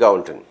సరిగ్గా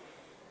ఉంటుంది.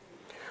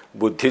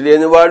 బుద్ధి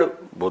లేనివాడు,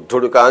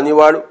 బుద్ధుడు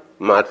కానివాడు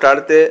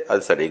మాట్లాడితే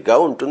అది సరిగ్గా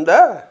ఉంటుందా?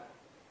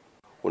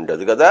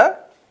 ఉండదు కదా.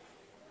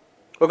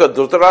 ఒక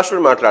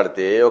ధృతరాష్ట్రుడు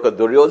మాట్లాడితే, ఒక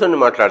దుర్యోధనుడు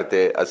మాట్లాడితే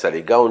అది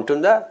సరిగ్గా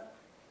ఉంటుందా?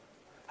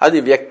 అది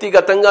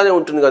వ్యక్తిగతంగానే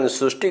ఉంటుంది కానీ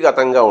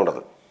సృష్టిగతంగా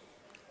ఉండదు.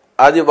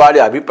 అది వాడి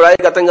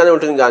అభిప్రాయగతంగానే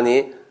ఉంటుంది కానీ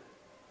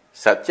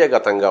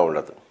సత్యగతంగా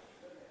ఉండదు.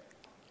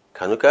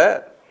 కనుక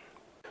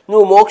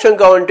నువ్వు మోక్షం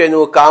కావంటే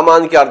నువ్వు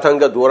కామానికి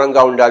అర్థంగా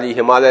దూరంగా ఉండాలి,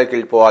 హిమాలయానికి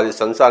వెళ్ళిపోవాలి,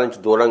 సంసారం నుంచి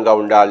దూరంగా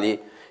ఉండాలి.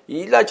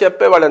 ఇలా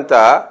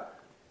చెప్పేవాళ్ళంతా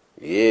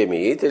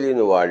ఏమీ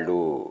తెలియని వాళ్ళు.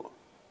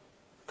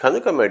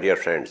 కనుక మై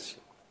డియర్ ఫ్రెండ్స్,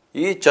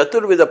 ఈ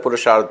చతుర్విధ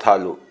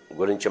పురుషార్థాలు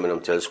గురించి మనం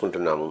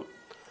తెలుసుకుంటున్నాము.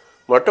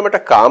 మొట్టమొదట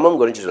కామం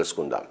గురించి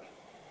తెలుసుకుందాం.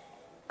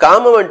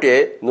 కామం అంటే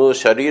నువ్వు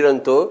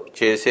శరీరంతో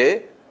చేసే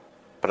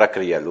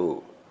ప్రక్రియలు.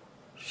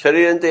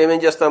 శరీరంతో ఏమేం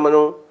చేస్తాం?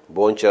 మనం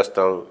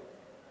భోంచేస్తాం,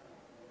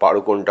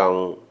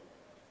 పడుకుంటాము,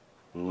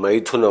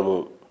 మైథునము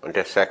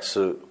అంటే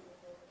సెక్స్.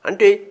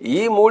 అంటే ఈ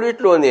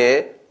మూడిట్లోనే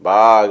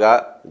బాగా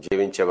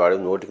జీవించేవాడు,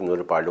 100కి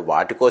 100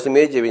 వాటి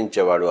కోసమే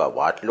జీవించేవాడు,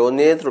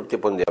 వాటిలోనే తృప్తి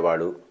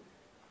పొందేవాడు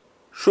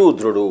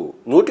శూద్రుడు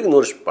 100కి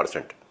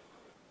 100%.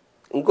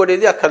 ఇంకోటి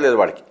ఏది అక్కర్లేదు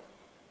వాడికి.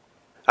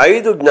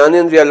 5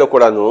 జ్ఞానేంద్రియాల్లో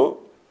కూడాను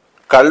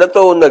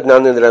కళ్ళతో ఉన్న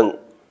జ్ఞానేంద్రియం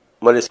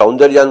మరి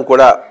సౌందర్యాన్ని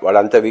కూడా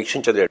వాడంతా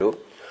వీక్షించలేడు.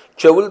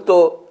 చెవులతో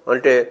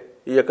అంటే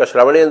ఈ యొక్క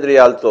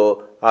శ్రవణేంద్రియాలతో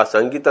ఆ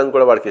సంగీతాన్ని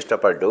కూడా వాడికి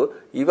ఇష్టపడ్డు.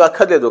 ఇవి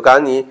అక్కర్లేదు.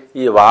 కానీ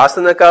ఈ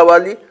వాసన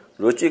కావాలి,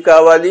 రుచి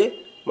కావాలి,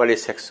 మళ్ళీ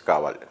సెక్స్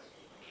కావాలి.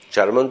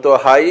 చర్మంతో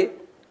హాయి,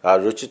 ఆ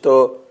రుచితో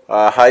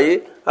హాయి,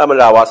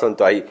 మళ్ళీ ఆ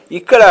వాసనతో హాయి.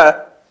 ఇక్కడ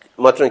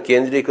మాత్రం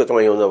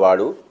కేంద్రీకృతమై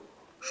ఉన్నవాడు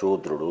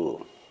శూద్రుడు.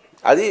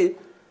 అది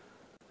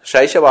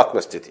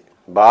శైశవాత్మస్థితి,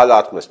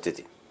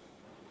 బాలాత్మస్థితి.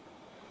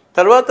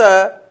 తర్వాత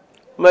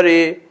మరి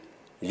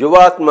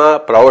యువాత్మ,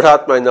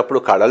 ప్రౌఢాత్మ అయినప్పుడు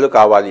కళలు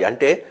కావాలి.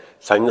 అంటే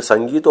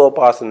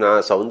సంగీతోపాసన,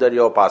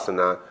 సౌందర్యోపాసన,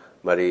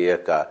 మరి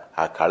యొక్క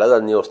ఆ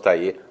కళలన్నీ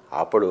వస్తాయి.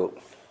 అప్పుడు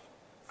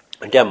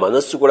అంటే ఆ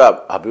మనస్సు కూడా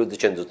అభివృద్ధి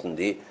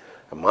చెందుతుంది.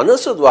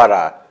 మనస్సు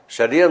ద్వారా,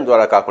 శరీరం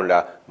ద్వారా కాకుండా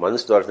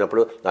మనస్సు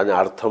ద్వారా దాన్ని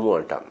అర్థము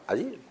అంటాం.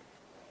 అది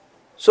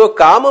సో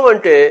కామం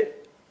అంటే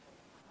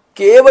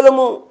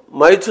కేవలము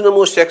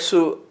మైథునము, సెక్స్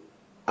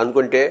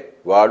అనుకుంటే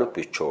వాడు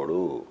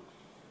పిచ్చోడు,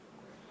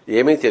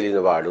 ఏమీ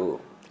తెలియని వాడు.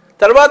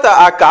 తర్వాత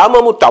ఆ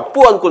కామము తప్పు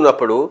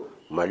అనుకున్నప్పుడు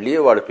మళ్ళీ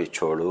వాడు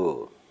పిచ్చోడు.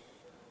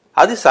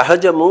 అది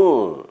సహజము.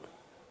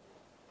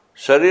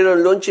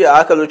 శరీరంలోంచి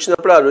ఆకలి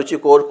వచ్చినప్పుడు, ఆ రుచి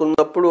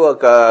కోరుకున్నప్పుడు,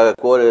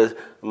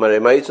 మరి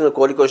మైథున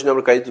కోరిక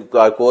వచ్చినప్పుడు,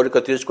 ఆ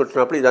కోరిక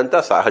తీసుకుంటున్నప్పుడు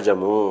ఇదంతా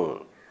సహజము.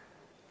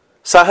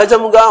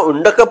 సహజముగా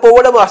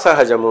ఉండకపోవడం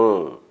అసహజము.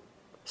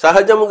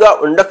 సహజముగా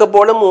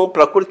ఉండకపోవడము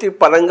ప్రకృతి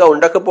పరంగా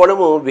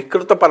ఉండకపోవడము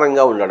వికృత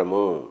పరంగా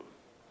ఉండడము.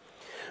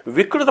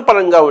 వికృత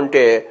పరంగా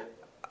ఉంటే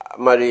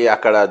మరి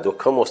అక్కడ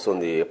దుఃఖం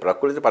వస్తుంది,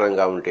 ప్రకృతి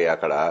పరంగా ఉంటే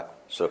అక్కడ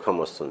సుఖం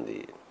వస్తుంది,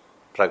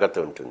 ప్రగతి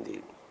ఉంటుంది.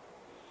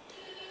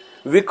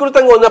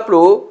 వికృతంగా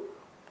ఉన్నప్పుడు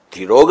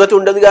తిరోగతి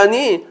ఉండదు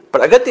కానీ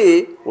ప్రగతి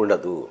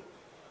ఉండదు.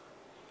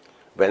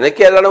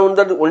 వెనక్కి వెళ్ళడం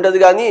ఉండదు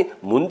కానీ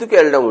ముందుకు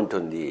వెళ్ళడం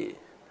ఉంటుంది.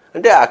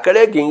 అంటే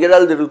అక్కడే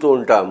గింగిరాలు తిరుగుతూ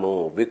ఉంటాము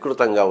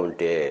వికృతంగా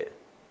ఉంటే.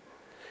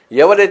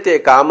 ఎవరైతే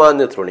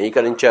కామాన్ని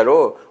తృణీకరించారో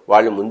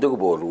వాళ్ళు ముందుకు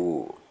పోరు.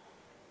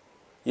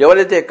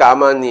 ఎవరైతే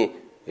కామాన్ని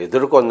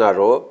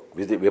ఎదుర్కొన్నారో,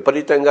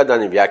 విపరీతంగా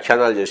దాని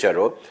వ్యాఖ్యానాలు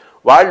చేశారో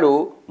వాళ్ళు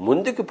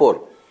ముందుకు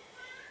పోరు.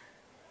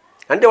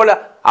 అంటే వాళ్ళ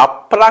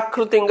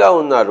అప్రాకృతంగా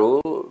ఉన్నారు,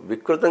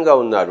 వికృతంగా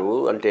ఉన్నారు.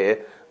 అంటే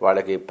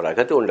వాళ్ళకి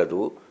ప్రగతి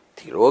ఉండదు,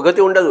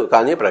 తిరోగతి ఉండదు,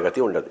 కానీ ప్రగతి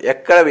ఉండదు.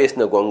 ఎక్కడ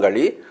వేసిన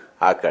గొంగళి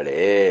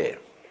అక్కడే.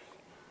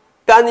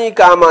 కానీ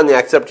కామాన్ని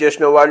యాక్సెప్ట్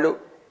చేసిన వాళ్ళు,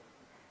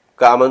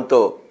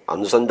 కామంతో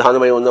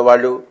అనుసంధానమై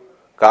ఉన్నవాళ్ళు,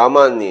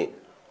 కామాన్ని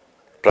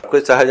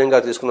ప్రకృతి సహజంగా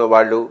తీసుకున్న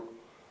వాళ్ళు,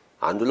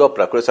 అందులో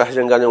ప్రకృతి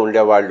సహజంగానే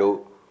ఉండేవాళ్ళు,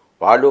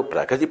 వాళ్ళు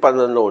ప్రగతి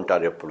పదంలో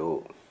ఉంటారు ఎప్పుడు.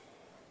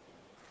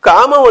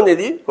 కామం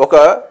అనేది ఒక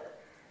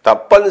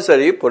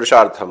తప్పనిసరి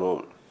పురుషార్థము.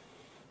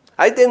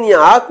 అయితే నీ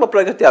ఆత్మ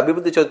ప్రగతి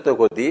అభివృద్ధి చెందుతున్న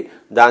కొద్దీ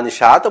దాని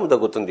శాతం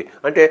తగ్గుతుంది.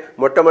 అంటే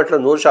మొట్టమొదటిలో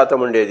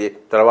 100% ఉండేది,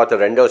 తర్వాత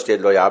రెండవ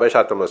స్టేజ్లో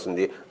 50%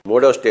 వస్తుంది,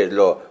 మూడవ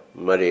స్టేజ్లో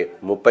మరి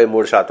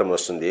 33%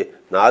 వస్తుంది,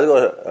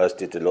 నాలుగవ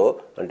స్థితిలో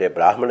అంటే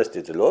బ్రాహ్మణ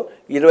స్థితిలో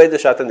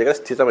 25% దగ్గర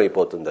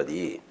స్థితమైపోతుంది.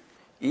 అది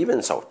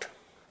ఈవెన్స్ అవుట్.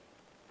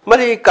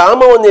 మరి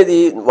కామం అనేది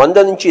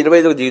 100 నుంచి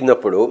 25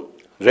 దిగినప్పుడు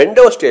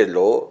రెండవ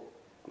స్టేజ్లో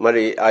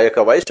మరి ఆ యొక్క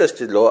వైష్ణ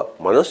స్థితిలో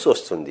మనస్సు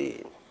వస్తుంది.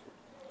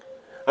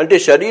 అంటే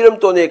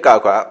శరీరంతోనే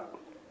కాక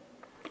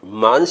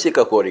మానసిక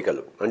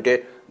కోరికలు, అంటే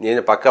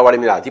నేను పక్కవాడి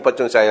మీద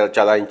ఆధిపత్యం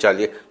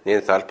చలాయించాలి,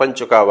 నేను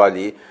సర్పంచ్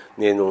కావాలి,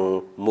 నేను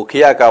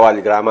ముఖియా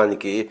కావాలి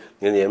గ్రామానికి,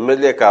 నేను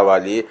ఎమ్మెల్యే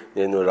కావాలి,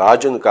 నేను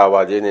రాజును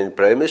కావాలి, నేను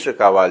ప్రైమ్ మినిస్టర్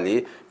కావాలి,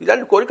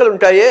 ఇలాంటి కోరికలు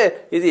ఉంటాయే.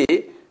 ఇది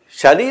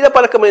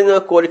శరీరపరకమైన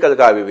కోరికలు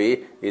కావివి,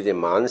 ఇది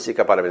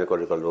మానసిక పరమైన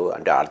కోరికలు.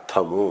 అంటే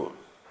అర్థము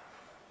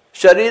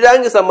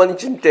శరీరానికి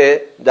సంబంధించింటే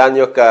దాని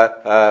యొక్క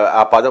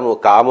ఆ పదము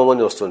కామం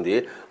అని వస్తుంది.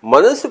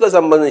 మనస్సుకు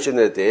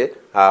సంబంధించినైతే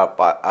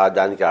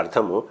దానికి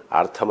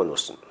అర్థమని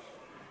వస్తుంది.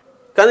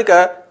 కనుక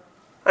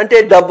అంటే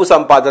డబ్బు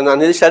సంపాదన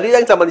అనేది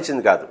శరీరానికి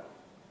సంబంధించింది కాదు,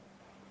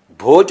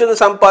 భోజన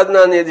సంపాదన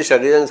అనేది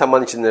శరీరానికి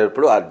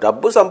సంబంధించినప్పుడు ఆ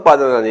డబ్బు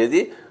సంపాదన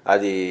అనేది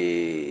అది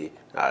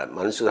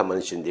మనసుకు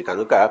సంబంధించింది.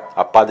 కనుక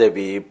ఆ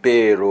పదవి,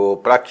 పేరు,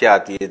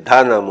 ప్రఖ్యాతి,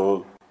 ధనము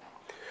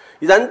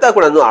ఇదంతా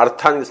కూడా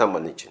అర్థానికి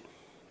సంబంధించింది.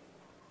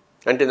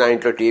 అంటే నా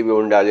ఇంట్లో టీవీ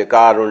ఉండాలి,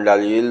 కారు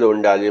ఉండాలి, ఇల్లు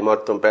ఉండాలి,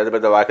 మొత్తం పెద్ద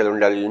పెద్ద వాకిలు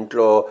ఉండాలి,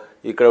 ఇంట్లో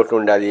ఇక్కడ ఒకటి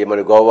ఉండాలి,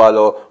 మరి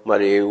గోవాలో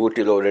మరి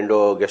ఊటీలో 2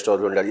 గెస్ట్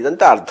హౌస్లు ఉండాలి.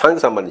 ఇదంతా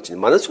అర్థానికి సంబంధించింది,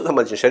 మనసుకు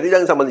సంబంధించింది,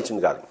 శరీరానికి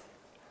సంబంధించింది కాదు.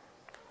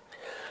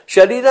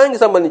 శరీరానికి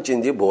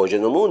సంబంధించింది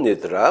భోజనము,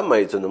 నిద్ర,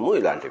 మైథునము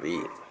ఇలాంటివి.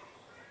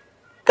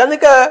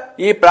 కనుక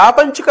ఈ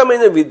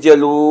ప్రాపంచికమైన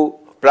విద్యలు,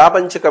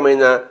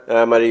 ప్రాపంచికమైన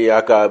మరి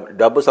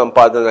డబ్బు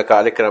సంపాదన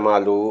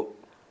కార్యక్రమాలు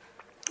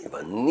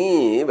ఇవన్నీ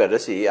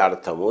వెరసి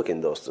అర్థము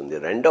కింద వస్తుంది.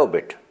 రెండవ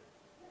బిట్.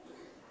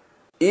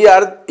 ఈ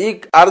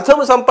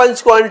అర్థము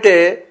సంపాదించుకోవాలంటే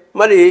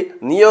మరి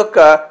నీ యొక్క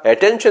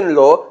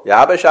అటెన్షన్లో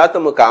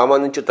 50% కామం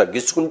నుంచి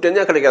తగ్గించుకుంటేనే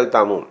అక్కడికి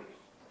వెళ్తాము.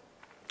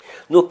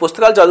 నువ్వు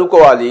పుస్తకాలు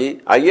చదువుకోవాలి,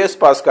 ఐఏఎస్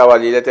పాస్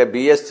కావాలి, లేకపోతే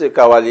బిఎస్సి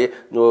కావాలి,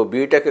 నువ్వు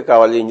బీటెక్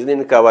కావాలి,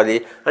 ఇంజనీరింగ్ కావాలి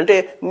అంటే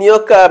నీ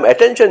యొక్క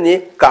అటెన్షన్ని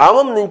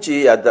కామం నుంచి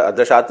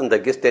 1%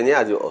 తగ్గిస్తేనే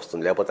అది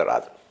వస్తుంది, లేకపోతే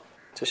రాదు.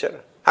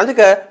 చూసారా?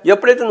 అందుకే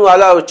ఎప్పుడైతే నువ్వు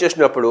అలా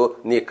వచ్చేసినప్పుడు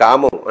నీ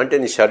కామం అంటే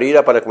నీ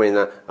శరీరపరకమైన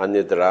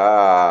నిద్ర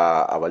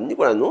అవన్నీ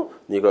కూడా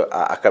నీకు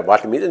అక్కడ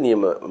వాటి మీద నీ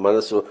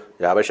మనసు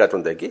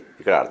 50% తగ్గి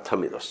ఇక్కడ అర్థం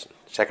మీద వస్తుంది.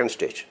 Second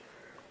stage.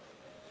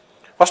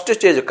 ఫస్ట్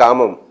స్టేజ్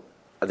కామం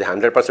అది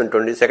 100%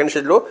 ఉంది. సెకండ్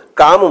స్టేజ్లో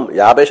కామం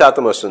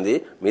 50% వస్తుంది,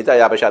 మిగతా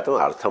 50%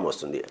 అర్థం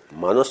వస్తుంది,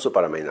 మనస్సు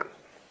పరమైన.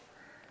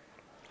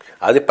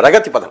 అది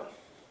ప్రగతి పదం.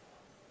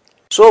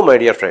 సో మై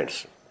డియర్ ఫ్రెండ్స్,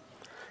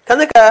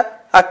 కనుక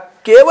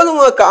కేవలం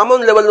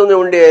కామన్ లెవెల్లోనే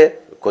ఉండే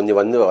కొన్ని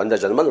 100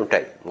 జన్మలు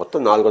ఉంటాయి. మొత్తం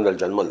 400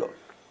 జన్మల్లో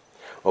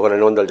ఒక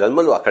 200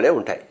 జన్మలు అక్కడే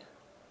ఉంటాయి.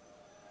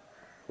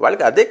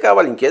 వాళ్ళకి అదే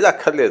కావాలి, ఇంకేదో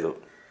అక్కర్లేదు.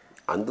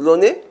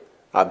 అందులోనే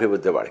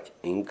అభివృద్ధి వాడికి.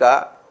 ఇంకా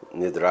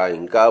నిద్ర,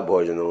 ఇంకా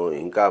భోజనం,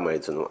 ఇంకా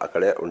మైథునం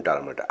అక్కడే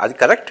ఉంటారన్నమాట. అది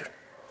కరెక్ట్.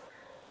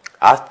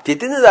 ఆ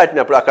స్థితిని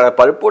దాటినప్పుడు అక్కడ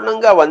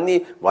పరిపూర్ణంగా అవన్నీ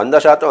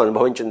 100%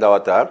 అనుభవించిన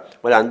తర్వాత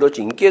మరి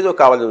అందులోంచి ఇంకేదో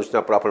కావాలని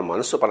వచ్చినప్పుడు అప్పుడు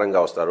మనస్సు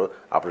పరంగా వస్తారు.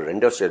 అప్పుడు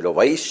రెండో స్టేజ్లో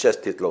వైశ్య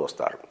స్థితిలో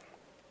వస్తారు.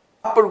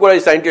 అప్పుడు కూడా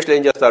ఈ సైంటిస్టులు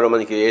ఏం చేస్తారు,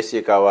 మనకి ఏసీ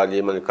కావాలి,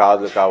 మనకి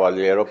కార్లు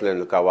కావాలి,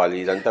 ఏరోప్లేన్లు కావాలి,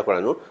 ఇదంతా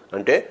కూడాను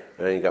అంటే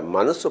ఇంకా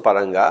మనస్సు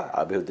పరంగా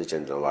అభివృద్ధి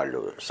చెందిన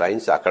వాళ్ళు.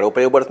 సైన్స్ అక్కడ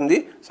ఉపయోగపడుతుంది,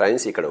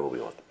 సైన్స్ ఇక్కడ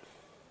ఉపయోగపడుతుంది.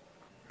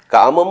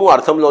 కామము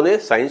అర్థంలోనే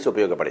సైన్స్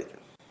ఉపయోగపడేది.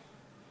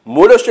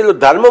 మూడో స్టేజ్లో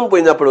ధర్మం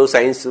పోయినప్పుడు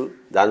సైన్స్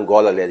దాని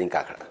గోల లేదు, ఇంకా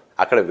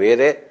అక్కడ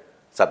వేరే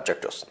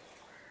సబ్జెక్ట్ వస్తుంది.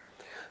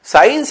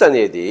 సైన్స్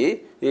అనేది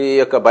ఈ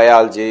యొక్క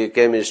బయాలజీ,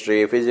 కెమిస్ట్రీ,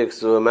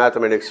 ఫిజిక్స్,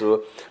 మ్యాథమెటిక్స్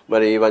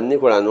మరి ఇవన్నీ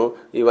కూడా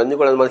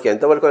మనకి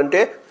ఎంతవరకు అంటే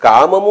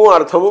కామము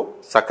అర్థము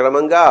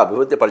సక్రమంగా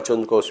అభివృద్ధి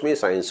పరిచేందుకోసమే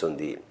సైన్స్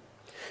ఉంది.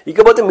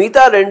 ఇకపోతే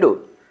మిగతా 2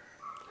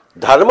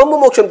 ధర్మము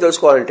మోక్షం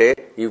తెలుసుకోవాలంటే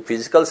ఈ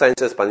ఫిజికల్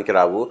సైన్సెస్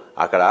పనికిరావు,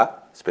 అక్కడ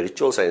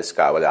స్పిరిచువల్ సైన్స్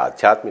కావాలి,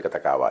 ఆధ్యాత్మికత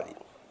కావాలి.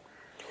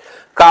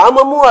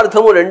 కామము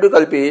అర్థము 2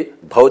 కలిపి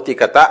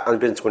భౌతికత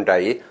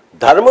అనిపించుకుంటాయి,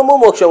 ధర్మము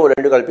మోక్షము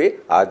 2 కలిపి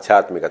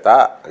ఆధ్యాత్మికత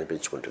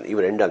అనిపించుకుంటుంది.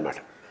 ఇవి 2 అన్నమాట.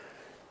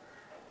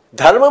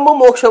 ధర్మము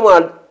మోక్షము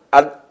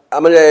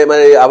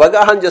మరి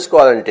అవగాహన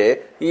చేసుకోవాలంటే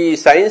ఈ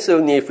సైన్స్,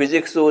 నీ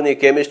ఫిజిక్స్, నీ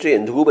కెమిస్ట్రీ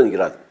ఎందుకు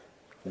పనికిరాదు.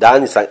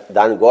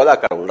 దాని గోల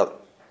అక్కడ ఉండదు.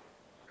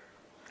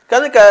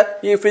 కనుక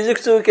ఈ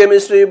ఫిజిక్స్,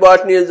 కెమిస్ట్రీ,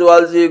 బాటనీ,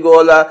 జువాలజీ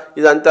గోళ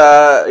ఇదంతా,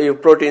 ఈ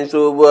ప్రోటీన్స్,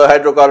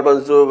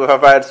 హైడ్రోకార్బన్స్,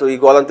 ఫ్యాట్స్, ఈ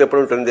గోళంతా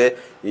ఎప్పుడు ఉంటుంది?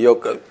 ఈ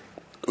యొక్క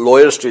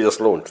లోయర్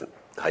స్టేజెస్లో ఉంటుంది,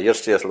 హయ్యర్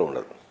స్టేజెస్లో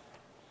ఉండదు.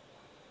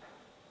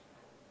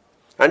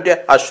 అంటే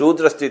ఆ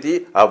శూద్ర స్థితి,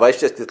 ఆ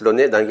వైశ్య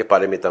స్థితిలోనే దానికి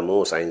పరిమితము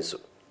సైన్స్.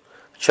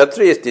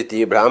 క్షత్రియ స్థితి,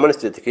 బ్రాహ్మణ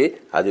స్థితికి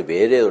అది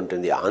వేరే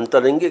ఉంటుంది.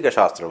 ఆంతరంగిక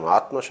శాస్త్రం,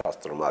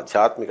 ఆత్మశాస్త్రం,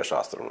 ఆధ్యాత్మిక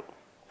శాస్త్రం.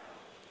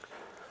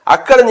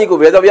 అక్కడ నీకు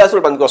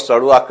వేదవ్యాసుడు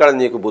పనికొస్తాడు, అక్కడ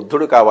నీకు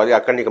బుద్ధుడు కావాలి,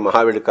 అక్కడ నీకు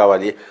మహావీరుడు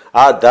కావాలి.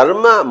 ఆ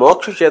ధర్మ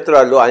మోక్ష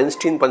క్షేత్రాల్లో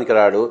ఐన్స్టీన్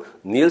పనికిరాడు,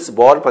 నీల్స్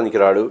బోర్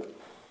పనికిరాడు,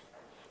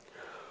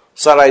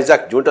 సర్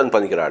ఐజాక్ న్యూటన్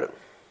పనికిరాడు.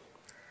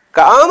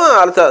 కామ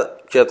అర్థ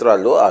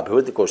క్షేత్రాల్లో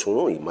అభివృద్ధి కోసం,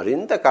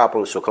 మరింత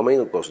కాపం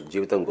సుఖమైన కోసం,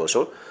 జీవితం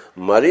కోసం,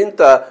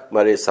 మరింత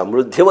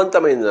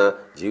సమృద్ధివంతమైన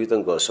జీవితం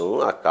కోసం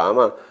ఆ కామ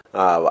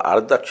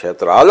అర్థ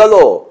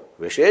క్షేత్రాలలో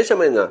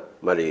విశేషమైన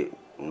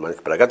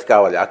మనకి ప్రగతి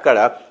కావాలి. అక్కడ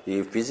ఈ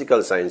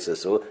ఫిజికల్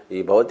సైన్సెస్,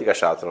 ఈ భౌతిక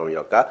శాస్త్రం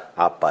యొక్క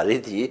ఆ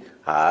పరిధి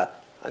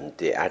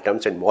అంతే,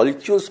 ఆటమ్స్ అండ్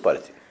మాలిక్యూల్స్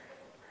పరిధి.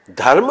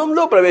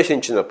 ధర్మంలో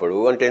ప్రవేశించినప్పుడు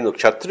అంటే నువ్వు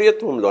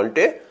క్షత్రియత్వంలో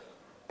అంటే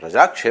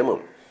ప్రజాక్షేమం.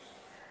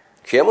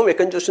 క్షేమం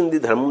ఎక్కడి నుంచి వస్తుంది?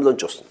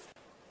 ధర్మంలోంచి వస్తుంది.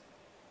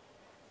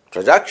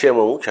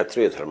 ప్రజాక్షేమము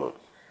క్షత్రియ ధర్మం.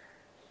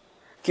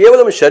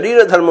 కేవలం శరీర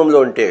ధర్మంలో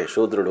ఉంటే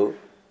శూద్రుడు,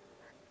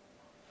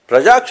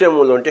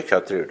 ప్రజాక్షేమంలో ఉంటే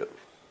క్షత్రియుడు.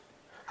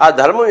 ఆ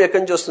ధర్మం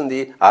ఎక్కడి నుంచి వస్తుంది?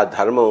 ఆ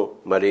ధర్మం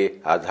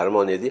ఆ ధర్మం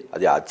అనేది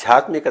అది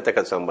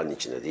ఆధ్యాత్మికతకు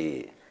సంబంధించినది.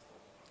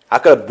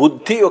 అక్కడ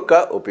బుద్ధి యొక్క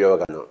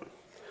ఉపయోగం.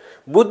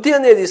 బుద్ధి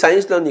అనేది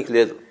సైన్స్లో నీకు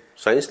లేదు,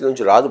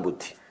 సైన్స్లోంచి రాదు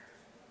బుద్ధి.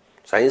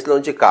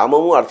 సైన్స్లోంచి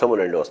కామము అర్థము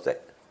రెండు వస్తాయి.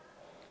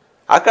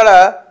 అక్కడ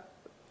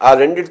ఆ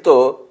రెండిటితో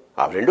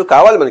ఆ రెండు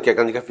కావాలి మనకి.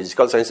 కనుక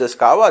ఫిజికల్ సైన్సెస్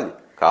కావాలి,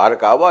 కారు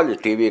కావాలి,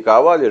 టీవీ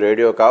కావాలి,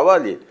 రేడియో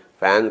కావాలి,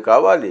 ఫ్యాన్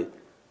కావాలి,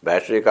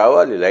 బ్యాటరీ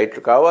కావాలి,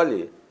 లైట్లు కావాలి,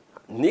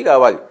 అన్నీ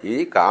కావాలి.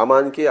 ఇది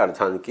కామానికి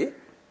అర్థానికి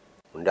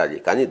ఉండాలి.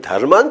 కానీ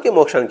ధర్మానికి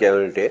మోక్షానికి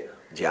ఏమంటే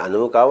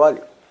ధ్యానము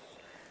కావాలి,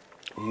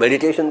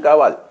 మెడిటేషన్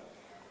కావాలి,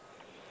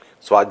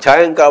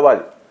 స్వాధ్యాయం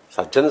కావాలి,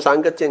 సజ్జన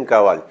సాంగత్యం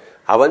కావాలి.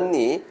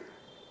 అవన్నీ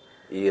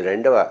ఈ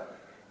రెండవ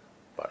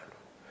పాటలు.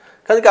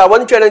 కనుక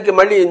అవన్నీ చేయడానికి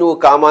మళ్ళీ నువ్వు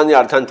కామాన్ని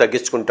అర్థాన్ని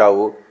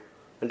తగ్గించుకుంటావు.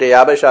 అంటే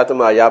 50%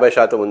 ఆ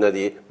 50%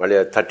 ఉన్నది మళ్ళీ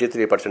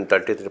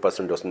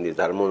 33% వస్తుంది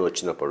ధర్మం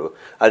వచ్చినప్పుడు.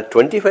 అది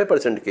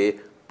 25%కి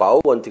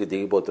పావు వంతుకి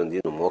దిగిపోతుంది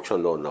నువ్వు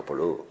మోక్షంలో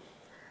ఉన్నప్పుడు.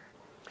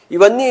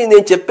 ఇవన్నీ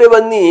నేను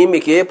చెప్పేవన్నీ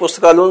మీకు ఏ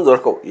పుస్తకాల్లోనూ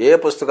దొరకవు, ఏ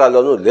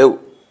పుస్తకాల్లోనూ లేవు.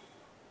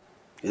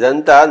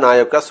 ఇదంతా నా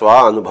యొక్క స్వ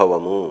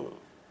అనుభవము.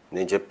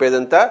 నేను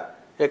చెప్పేదంతా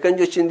ఎక్కడి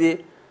నుంచి వచ్చింది?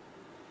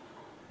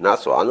 నా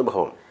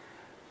స్వానుభవం.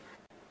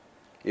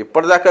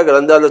 ఇప్పటిదాకా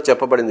గ్రంథాల్లో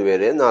చెప్పబడింది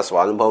వేరే, నా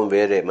స్వానుభవం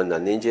వేరే. మరి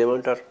నన్ను ఏం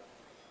చేయమంటారు?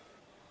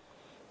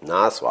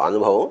 నా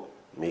స్వానుభవం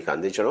మీకు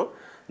అందించడం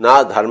నా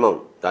ధర్మం.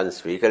 దాన్ని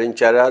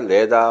స్వీకరించారా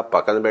లేదా,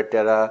 పక్కన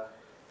పెట్టారా,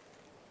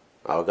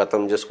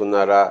 అవగతం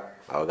చేసుకున్నారా,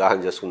 అవగాహన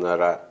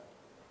చేసుకున్నారా,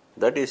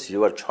 దట్ ఈస్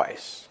యువర్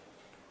చాయిస్.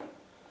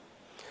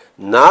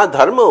 నా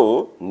ధర్మం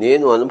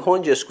నేను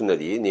అనుభవం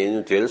చేసుకున్నది,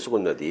 నేను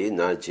తెలుసుకున్నది,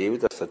 నా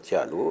జీవిత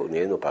సత్యాలు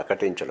నేను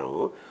ప్రకటించడం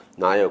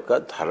నా యొక్క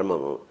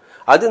ధర్మము.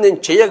 అది నేను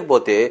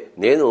చేయకపోతే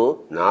నేను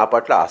నా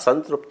పట్ల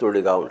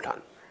అసంతృప్తుడిగా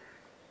ఉంటాను.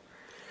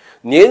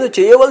 నేను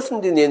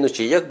చేయవలసింది నేను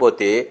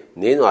చేయకపోతే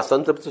నేను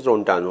అసంతృప్తితో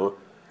ఉంటాను.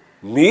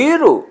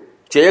 మీరు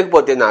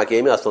చేయకపోతే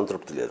నాకేమీ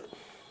అసంతృప్తి లేదు.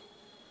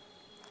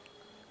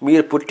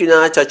 మీరు పుట్టినా,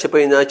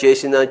 చచ్చిపోయినా,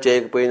 చేసినా,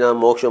 చేయకపోయినా,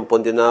 మోక్షం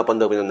పొందినా,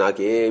 పొందకపోయినా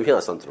నాకేమీ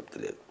అసంతృప్తి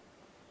లేదు.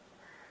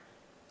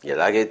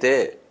 ఎలాగైతే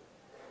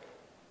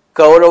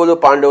కౌరవులు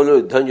పాండవులు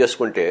యుద్ధం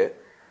చేసుకుంటే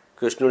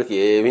కృష్ణుడికి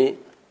ఏమీ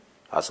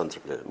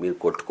అసంతృప్తి లేదు. మీరు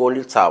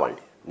కొట్టుకోండి,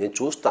 చావండి, నేను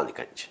చూస్తాను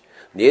ఇక్కడి నుంచి.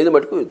 నేను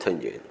మటుకు యుద్ధం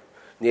చేయను.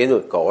 నేను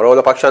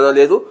కౌరవుల పక్షాన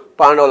లేదు,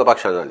 పాండవుల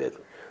పక్షాన లేదు,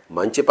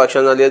 మంచి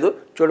పక్షాన లేదు,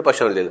 చెడు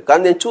పక్షాన లేదు.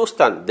 కానీ నేను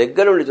చూస్తాను,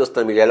 దగ్గర నుండి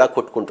చూస్తాను మీరు ఎలా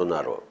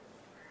కొట్టుకుంటున్నారో.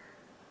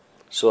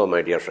 సో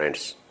మై డియర్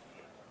ఫ్రెండ్స్,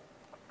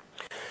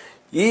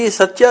 ఈ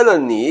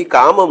సత్యాలన్నీ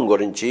కామం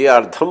గురించి,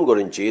 అర్థం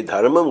గురించి,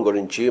 ధర్మం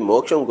గురించి,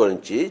 మోక్షం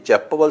గురించి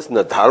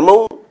చెప్పవలసిన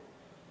ధర్మం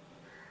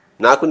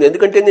నాకు.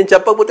 ఎందుకంటే నేను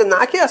చెప్పకపోతే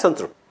నాకే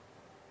అసంతృప్తి.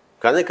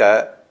 కనుక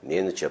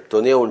నేను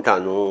చెప్తూనే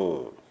ఉంటాను.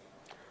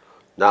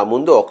 నా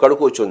ముందు ఒక్కడు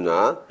కూర్చున్నా,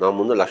 నా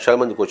ముందు లక్షల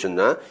మంది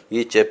కూర్చున్నా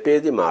ఈ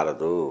చెప్పేది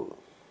మారదు.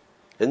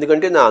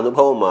 ఎందుకంటే నా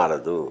అనుభవం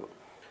మారదు.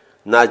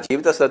 నా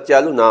జీవిత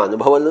సత్యాలు నా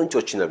అనుభవం నుంచి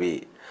వచ్చినవి.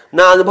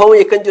 నా అనుభవం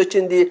ఎక్కడి నుంచి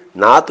వచ్చింది?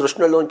 నా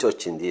తృష్ణలోంచి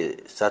వచ్చింది.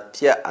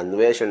 సత్య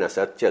అన్వేషణ,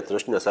 సత్య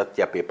తృష్ణ,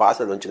 సత్య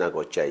పిపాసలోంచి నాకు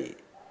వచ్చాయి.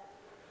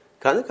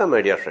 కనుక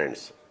మై డియర్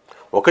ఫ్రెండ్స్,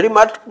 ఒకటి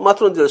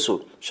మాత్రం తెలుసు,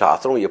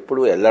 శాస్త్రం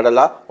ఎప్పుడు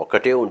ఎల్లడలా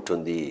ఒకటే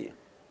ఉంటుంది.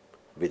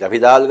 విధ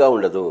విధాలుగా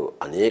ఉండదు,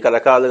 అనేక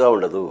రకాలుగా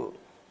ఉండదు.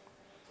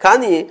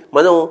 కానీ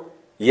మనం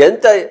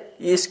ఎంత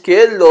ఈ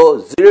స్కేల్లో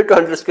 0 to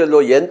 100 స్కేల్లో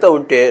ఎంత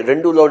ఉంటే,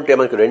 2లో ఉంటే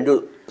మనకు 2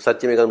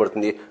 సత్యమే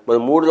కనబడుతుంది,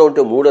 మనం 3లో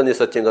ఉంటే 3 అనే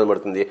సత్యం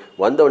కనబడుతుంది,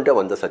 100 ఉంటే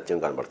 100 సత్యం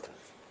కనబడుతుంది.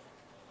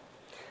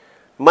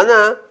 మన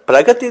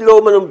ప్రగతిలో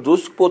మనం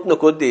దూసుకుపోతున్న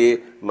కొద్దీ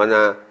మన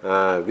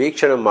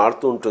వీక్షణ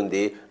మారుతూ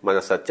ఉంటుంది, మన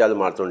సత్యాలు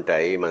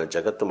మారుతుంటాయి, మన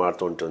జగత్తు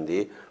మారుతూ ఉంటుంది,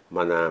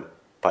 మన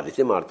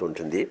పరిధి మారుతూ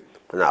ఉంటుంది,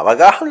 మన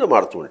అవగాహనలు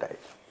మారుతూ ఉంటాయి.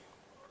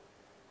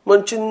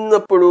 మనం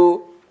చిన్నప్పుడు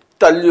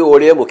తల్లి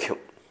ఓడే ముఖ్యం,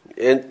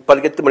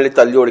 పరిగెత్తి మళ్ళీ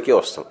తల్లియోడికి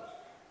వస్తాం.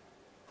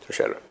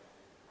 చూశారు,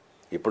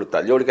 ఇప్పుడు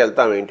తల్లియోడికి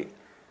వెళ్తామేంటి?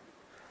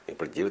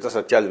 ఇప్పుడు జీవిత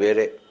సత్యాలు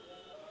వేరే.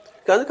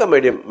 కనుక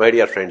మై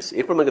డియర్ ఫ్రెండ్స్,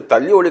 ఇప్పుడు మనకి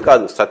తల్లి ఓడి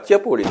కాదు,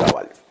 సత్యపు ఓడి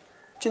కావాలి.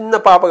 చిన్న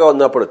పాపగా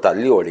ఉన్నప్పుడు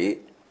తల్లి ఓడి,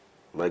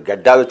 మరి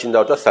గడ్డాలు వచ్చిన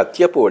తర్వాత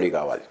సత్యపు ఓడి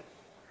కావాలి,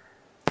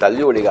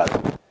 తల్లి ఓడి కాదు.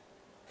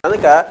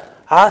 కనుక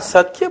ఆ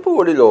సత్యపు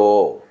ఓడిలో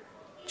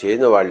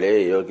చేరిన వాళ్లే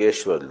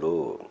యోగేశ్వరులు.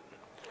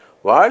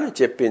 వాళ్ళు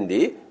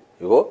చెప్పింది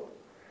ఇగో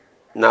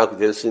నాకు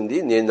తెలిసింది,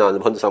 నేను నా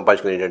అనుబంధం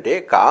సంపాదించుకుని ఏంటంటే,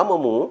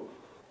 కామము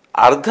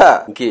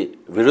అర్థకి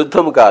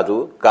విరుద్ధం కాదు,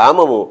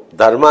 కామము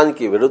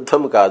ధర్మానికి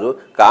విరుద్ధం కాదు,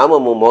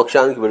 కామము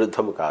మోక్షానికి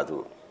విరుద్ధం కాదు.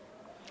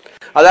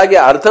 అలాగే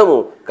అర్థము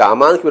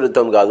కామానికి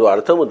విరుద్ధం కాదు,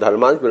 అర్థము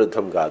ధర్మానికి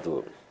విరుద్ధం కాదు,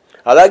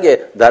 అలాగే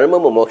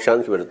ధర్మము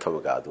మోక్షానికి విరుద్ధం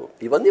కాదు.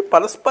 ఇవన్నీ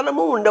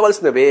పరస్పరము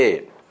ఉండవలసినవే.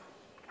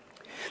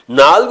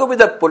 4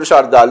 విధ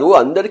పురుషార్థాలు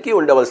అందరికీ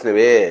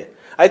ఉండవలసినవే.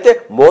 అయితే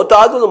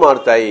మోతాదులు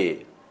మారుతాయి,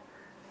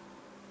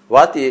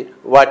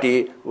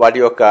 వాటి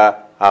యొక్క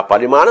ఆ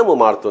పరిమాణము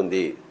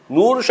మారుతుంది.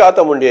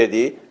 100%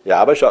 ఉండేది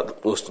 50%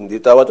 వస్తుంది,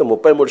 తర్వాత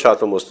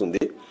 33%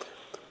 వస్తుంది.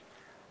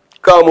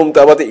 కామం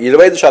తర్వాత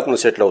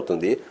 25% సెటిల్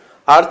అవుతుంది.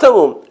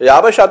 అర్థము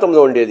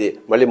 50%లో ఉండేది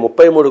మళ్ళీ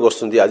 33కి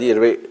వస్తుంది, అది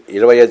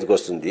 25కి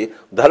వస్తుంది.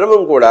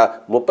 ధర్మం కూడా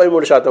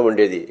 33%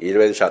 ఉండేది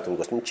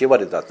 25%కి వస్తుంది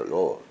చివరి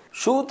దశలో.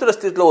 శూద్ర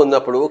స్థితిలో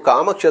ఉన్నప్పుడు,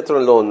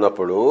 కామక్షేత్రంలో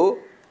ఉన్నప్పుడు,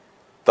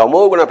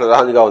 తమోగుణ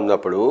ప్రధానంగా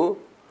ఉన్నప్పుడు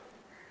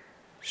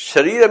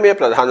శరీరమే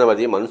ప్రధానం,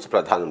 అది మనసు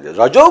ప్రధానం లేదు.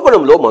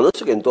 రజోగుణంలో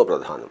మనస్సుకు ఎంతో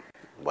ప్రధానం.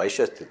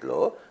 వైశ్య స్థితిలో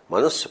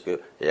మనస్సుకు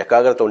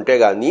ఏకాగ్రత ఉంటే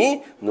గానీ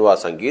నువ్వు ఆ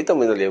సంగీతం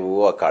వినలేవు,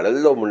 ఆ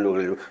కళల్లో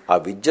ముళ్ళలేవు, ఆ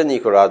విద్య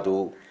నీకు రాదు,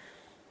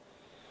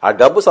 ఆ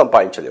డబ్బు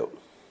సంపాదించలేవు.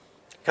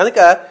 కనుక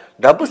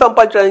డబ్బు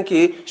సంపాదించడానికి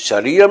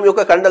శరీరం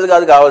యొక్క కండలు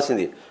కాదు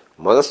కావాల్సింది,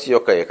 మనస్సు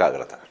యొక్క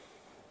ఏకాగ్రత,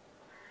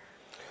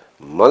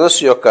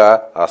 మనస్సు యొక్క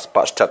ఆ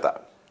స్పష్టత.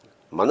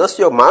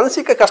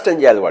 మానసిక కష్టం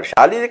చేయాలి వాడు,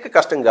 శారీరక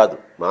కష్టం కాదు,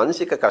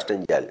 మానసిక కష్టం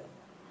చేయాలి.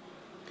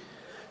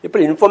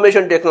 ఇప్పుడు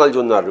ఇన్ఫర్మేషన్ టెక్నాలజీ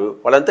ఉన్నారు,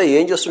 వాళ్ళంతా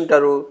ఏం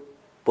చేస్తుంటారు?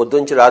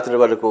 పొద్దుంచి రాత్రి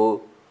వరకు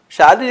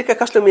శారీరక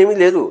కష్టం ఏమీ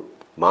లేదు,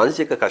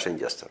 మానసిక కష్టం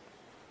చేస్తారు.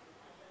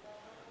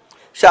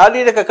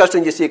 శారీరక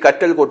కష్టం చేసి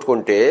కట్టెలు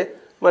కొట్టుకుంటే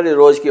మరి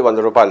రోజుకి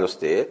 100 రూపాయలు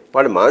వస్తే,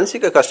 వాడు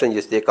మానసిక కష్టం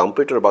చేస్తే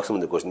కంప్యూటర్ బాక్స్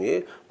ముందుకు వస్తుంది,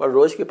 వాడు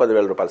రోజుకి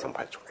 10,000 రూపాయలు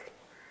సంపాదించుకుంటాడు.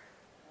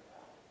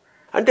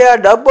 అంటే ఆ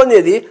డబ్బు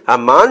అనేది ఆ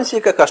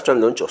మానసిక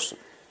కష్టంలోంచి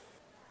వస్తుంది.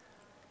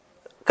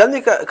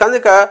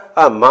 కనుక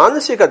ఆ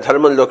మానసిక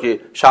ధర్మంలోకి,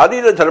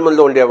 శారీర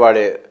ధర్మంలో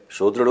ఉండేవాడే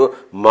శూద్రుడు,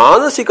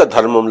 మానసిక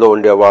ధర్మంలో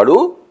ఉండేవాడు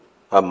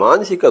ఆ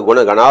మానసిక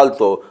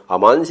గుణగణాలతో, ఆ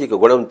మానసిక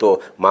గుణంతో,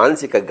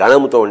 మానసిక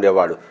గణంతో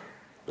ఉండేవాడు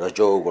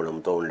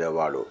రజోగుణంతో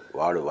ఉండేవాడు,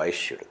 వాడు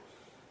వైశ్యుడు.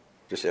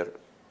 చూశారు,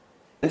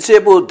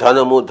 ఎంతసేపు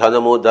ధనము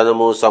ధనము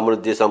ధనము,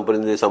 సమృద్ధి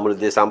సమృద్ధి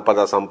సమృద్ధి, సంపద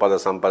సంపద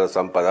సంపద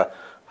సంపద,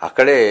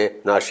 అక్కడే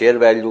నా షేర్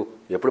వాల్యూ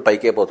ఎప్పుడు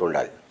పైకే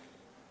పోతుండాలి.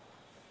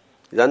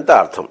 ఇదంతా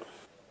అర్థం.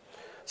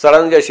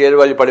 సడన్గా షేర్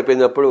వాల్యూ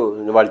పడిపోయినప్పుడు,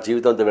 వాళ్ళ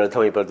జీవితంతో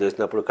వ్యర్థమైపోయి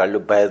చేసినప్పుడు, కళ్ళు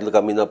బయర్లు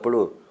కమ్మినప్పుడు,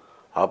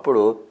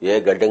 అప్పుడు ఏ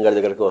గడ్డం గడి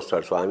దగ్గరికి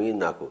వస్తాడు, స్వామి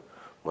నాకు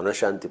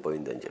మనశ్శాంతి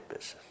పోయిందని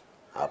చెప్పేసి,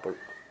 అప్పుడు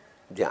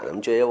ధ్యానం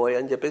చేయబోయే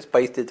అని చెప్పేసి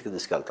పై స్థితికి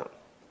తీసుకెళ్తాం.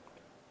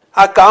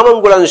 ఆ కామం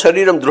కూడా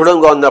శరీరం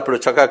దృఢంగా ఉన్నప్పుడు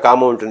చక్కగా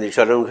కామం ఉంటుంది.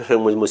 శరీరం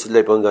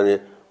ముసిలైపోగానే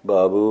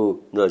బాబు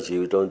నా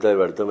జీవితం అంతా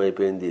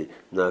వ్యర్థమైపోయింది,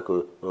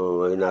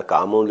 నా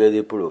కామం లేదు,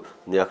 ఇప్పుడు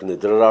నాకు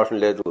నిద్ర రావడం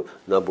లేదు,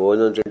 నా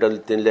భోజనం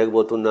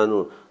తినలేకపోతున్నాను,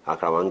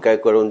 అక్కడ వంకాయ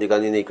కూర ఉంది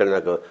కానీ ఇక్కడ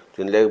నాకు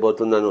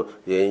తినలేకపోతున్నాను,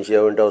 ఏం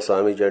చేయమంటావు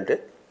స్వామీజీ అంటే,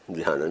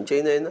 ధ్యానం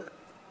చేయనైనా,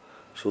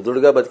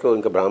 శూద్రుడిగా బతికావు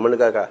ఇంకా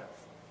బ్రాహ్మణుడిగా కా,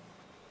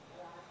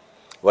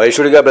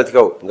 వైశ్యుడిగా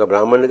బ్రతికావు ఇంకా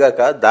బ్రాహ్మణుడిగా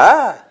దా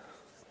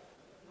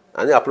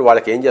అని అప్పుడు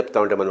వాళ్ళకి ఏం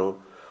చెప్తామంటే, మనం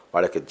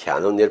వాళ్ళకి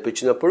ధ్యానం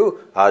నేర్పించినప్పుడు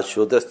ఆ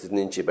శూద్ర స్థితి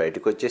నుంచి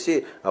బయటకు వచ్చేసి,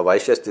 ఆ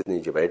వైశ్య స్థితి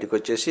నుంచి బయటకు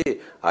వచ్చేసి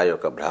ఆ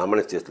యొక్క బ్రాహ్మణ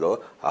స్థితిలో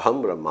అహం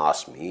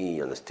బ్రహ్మాస్మి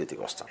అనే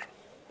స్థితికి వస్తాడు.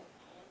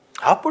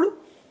 అప్పుడు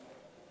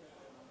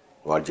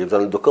వాడి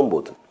జీవితంలో దుఃఖం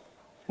పోతుంది.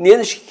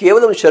 నేను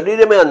కేవలం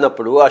శరీరమే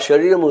అన్నప్పుడు ఆ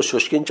శరీరము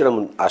శుష్కించడం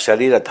ఆ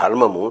శరీర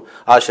ధర్మము,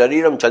 ఆ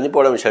శరీరం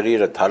చనిపోవడం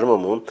శరీర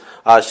ధర్మము,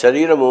 ఆ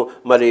శరీరము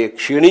మరి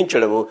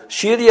క్షీణించడము,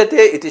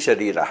 శీర్యతే ఇది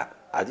శరీర,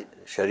 అది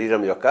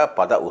శరీరం యొక్క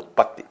పద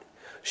ఉత్పత్తి.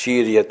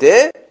 శీర్యతే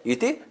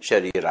ఇది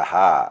శరీర,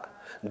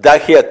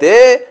 దహ్యతే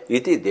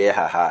ఇది దేహ,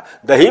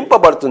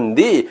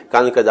 దహింపబడుతుంది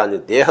కనుక దాన్ని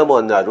దేహము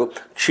అన్నారు,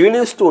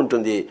 క్షీణిస్తూ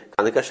ఉంటుంది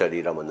కనుక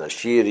శరీరం అన్నారు.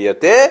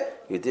 శీర్యతే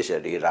ఇది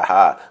శరీర,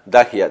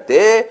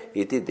 దహ్యతే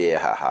ఇది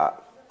దేహ.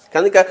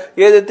 కనుక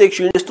ఏదైతే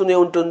క్షీణిస్తూనే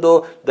ఉంటుందో,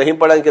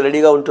 దహింపడానికి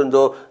రెడీగా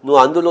ఉంటుందో,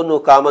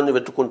 నువ్వు కామాన్ని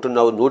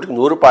వెతుక్కుంటున్నావు, 100కి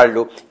 100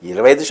 పాళ్ళు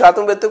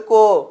 25%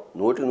 వెతుక్కో.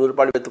 100కి 100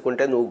 పాళ్ళు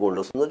వెతుక్కుంటే నువ్వు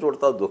గుండొస్తుందో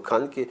చూడతావు,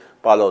 దుఃఖానికి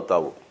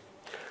పాలవుతావు,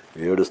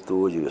 ఏడుస్తూ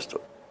జీవిస్తూ.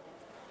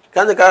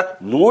 కనుక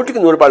 100కి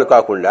 100 పాళ్ళు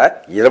కాకుండా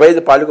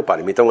 25 పాళ్ళకు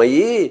పరిమితం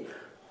అయ్యి,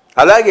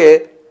 అలాగే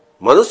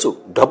మనసు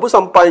డబ్బు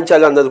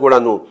సంపాదించాలి అన్నది కూడా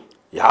నువ్వు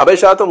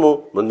 50%,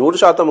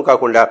 100%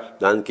 కాకుండా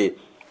దానికి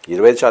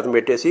 25%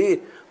 పెట్టేసి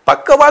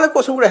పక్క వాళ్ళ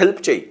కోసం కూడా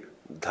హెల్ప్ చేయి.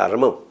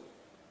 ధర్మం.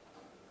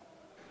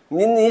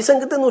 నీ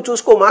సంగతి నువ్వు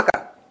చూసుకోమాక,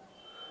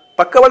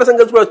 పక్క వాళ్ళ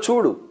సంగతి కూడా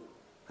చూడు.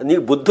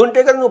 నీకు బుద్ధి ఉంటే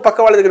కదా నువ్వు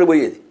పక్క వాళ్ళ దగ్గర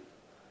పోయేది.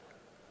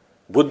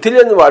 బుద్ధి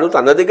లేని వాడు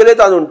తన దగ్గరే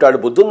తాను ఉంటాడు.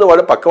 బుద్ధి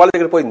ఉన్నవాడు పక్క వాళ్ళ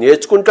దగ్గర పోయి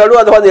నేర్చుకుంటాడు,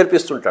 అథవా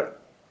నేర్పిస్తుంటాడు.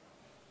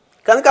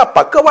 కనుక ఆ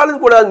పక్క వాళ్ళని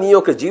కూడా నీ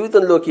యొక్క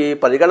జీవితంలోకి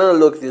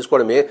పరిగణనలోకి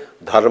తీసుకోవడమే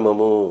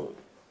ధర్మము.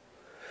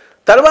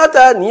 తర్వాత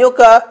నీ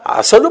యొక్క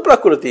అసలు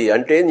ప్రకృతి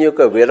అంటే నీ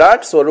యొక్క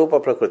విరాట్ స్వరూప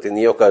ప్రకృతి,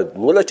 నీ యొక్క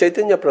మూల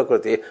చైతన్య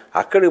ప్రకృతి,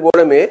 అక్కడికి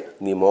పోవడమే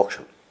నీ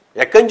మోక్షం.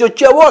 ఎక్కడి నుంచి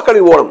వచ్చావో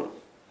అక్కడికి పోవడం,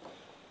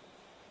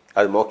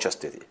 అది మోక్ష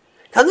స్థితి.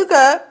 కనుక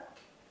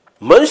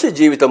మనిషి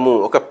జీవితము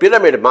ఒక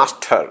పిరమిడ్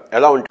మాస్టర్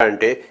ఎలా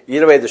ఉంటాడంటే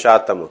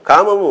 25%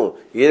 కామము,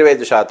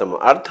 25%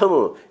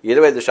 అర్థము,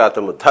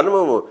 25%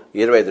 ధర్మము,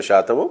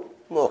 25%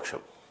 మోక్షం.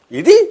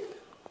 ఇది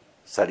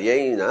సరి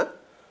అయిన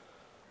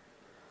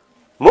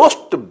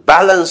most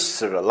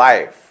balanced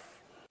life,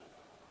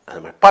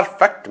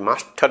 perfect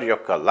master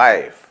యొక్క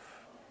లైఫ్.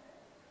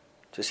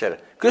 చూసారా,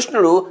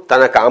 కృష్ణుడు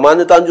తన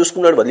కామాన్ని తాను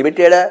చూసుకున్నాడు,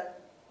 వదిలిపెట్టాడా?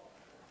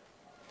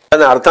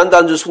 తన అర్థాన్ని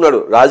తాను చూసుకున్నాడు,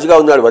 రాజుగా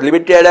ఉన్నాడు,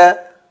 వదిలిపెట్టాడా?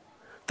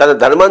 తన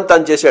ధర్మాన్ని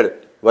తాను చేశాడు,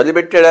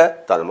 వదిలిపెట్టాడా?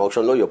 తన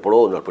మోక్షంలో ఎప్పుడో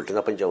ఉన్నాడు,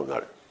 పుట్టినప్పటి నుంచే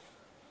ఉన్నాడు.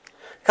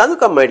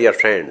 కనుక మై డియర్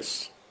ఫ్రెండ్స్,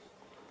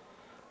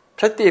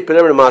 ప్రతి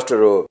పిరమిడ్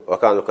మాస్టరు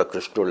ఒకనొక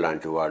కృష్ణుడు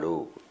లాంటి వాడు.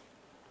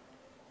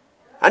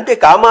 అంటే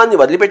కామాన్ని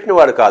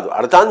వదిలిపెట్టినవాడు కాదు,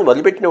 అర్థాన్ని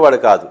వదిలిపెట్టినవాడు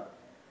కాదు,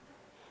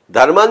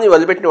 ధర్మాన్ని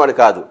వదిలిపెట్టినవాడు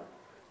కాదు.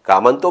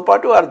 కామంతో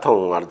పాటు అర్థం,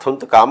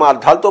 అర్థంతో కామ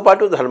అర్థాలతో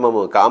పాటు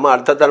ధర్మము, కామ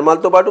అర్థ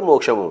ధర్మాలతో పాటు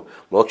మోక్షము,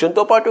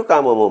 మోక్షంతో పాటు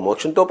కామము,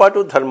 మోక్షంతో పాటు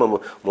ధర్మము,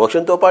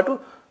 మోక్షంతో పాటు.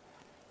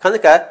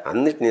 కనుక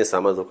అన్నిటినీ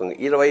సమర్థకంగా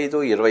 25,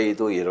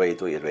 25,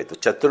 25, 25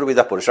 చతుర్విధ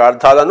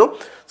పురుషార్థాలను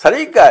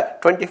సరిగ్గా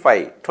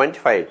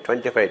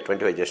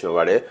 25 చేసిన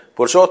వాడే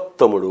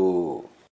పురుషోత్తముడు.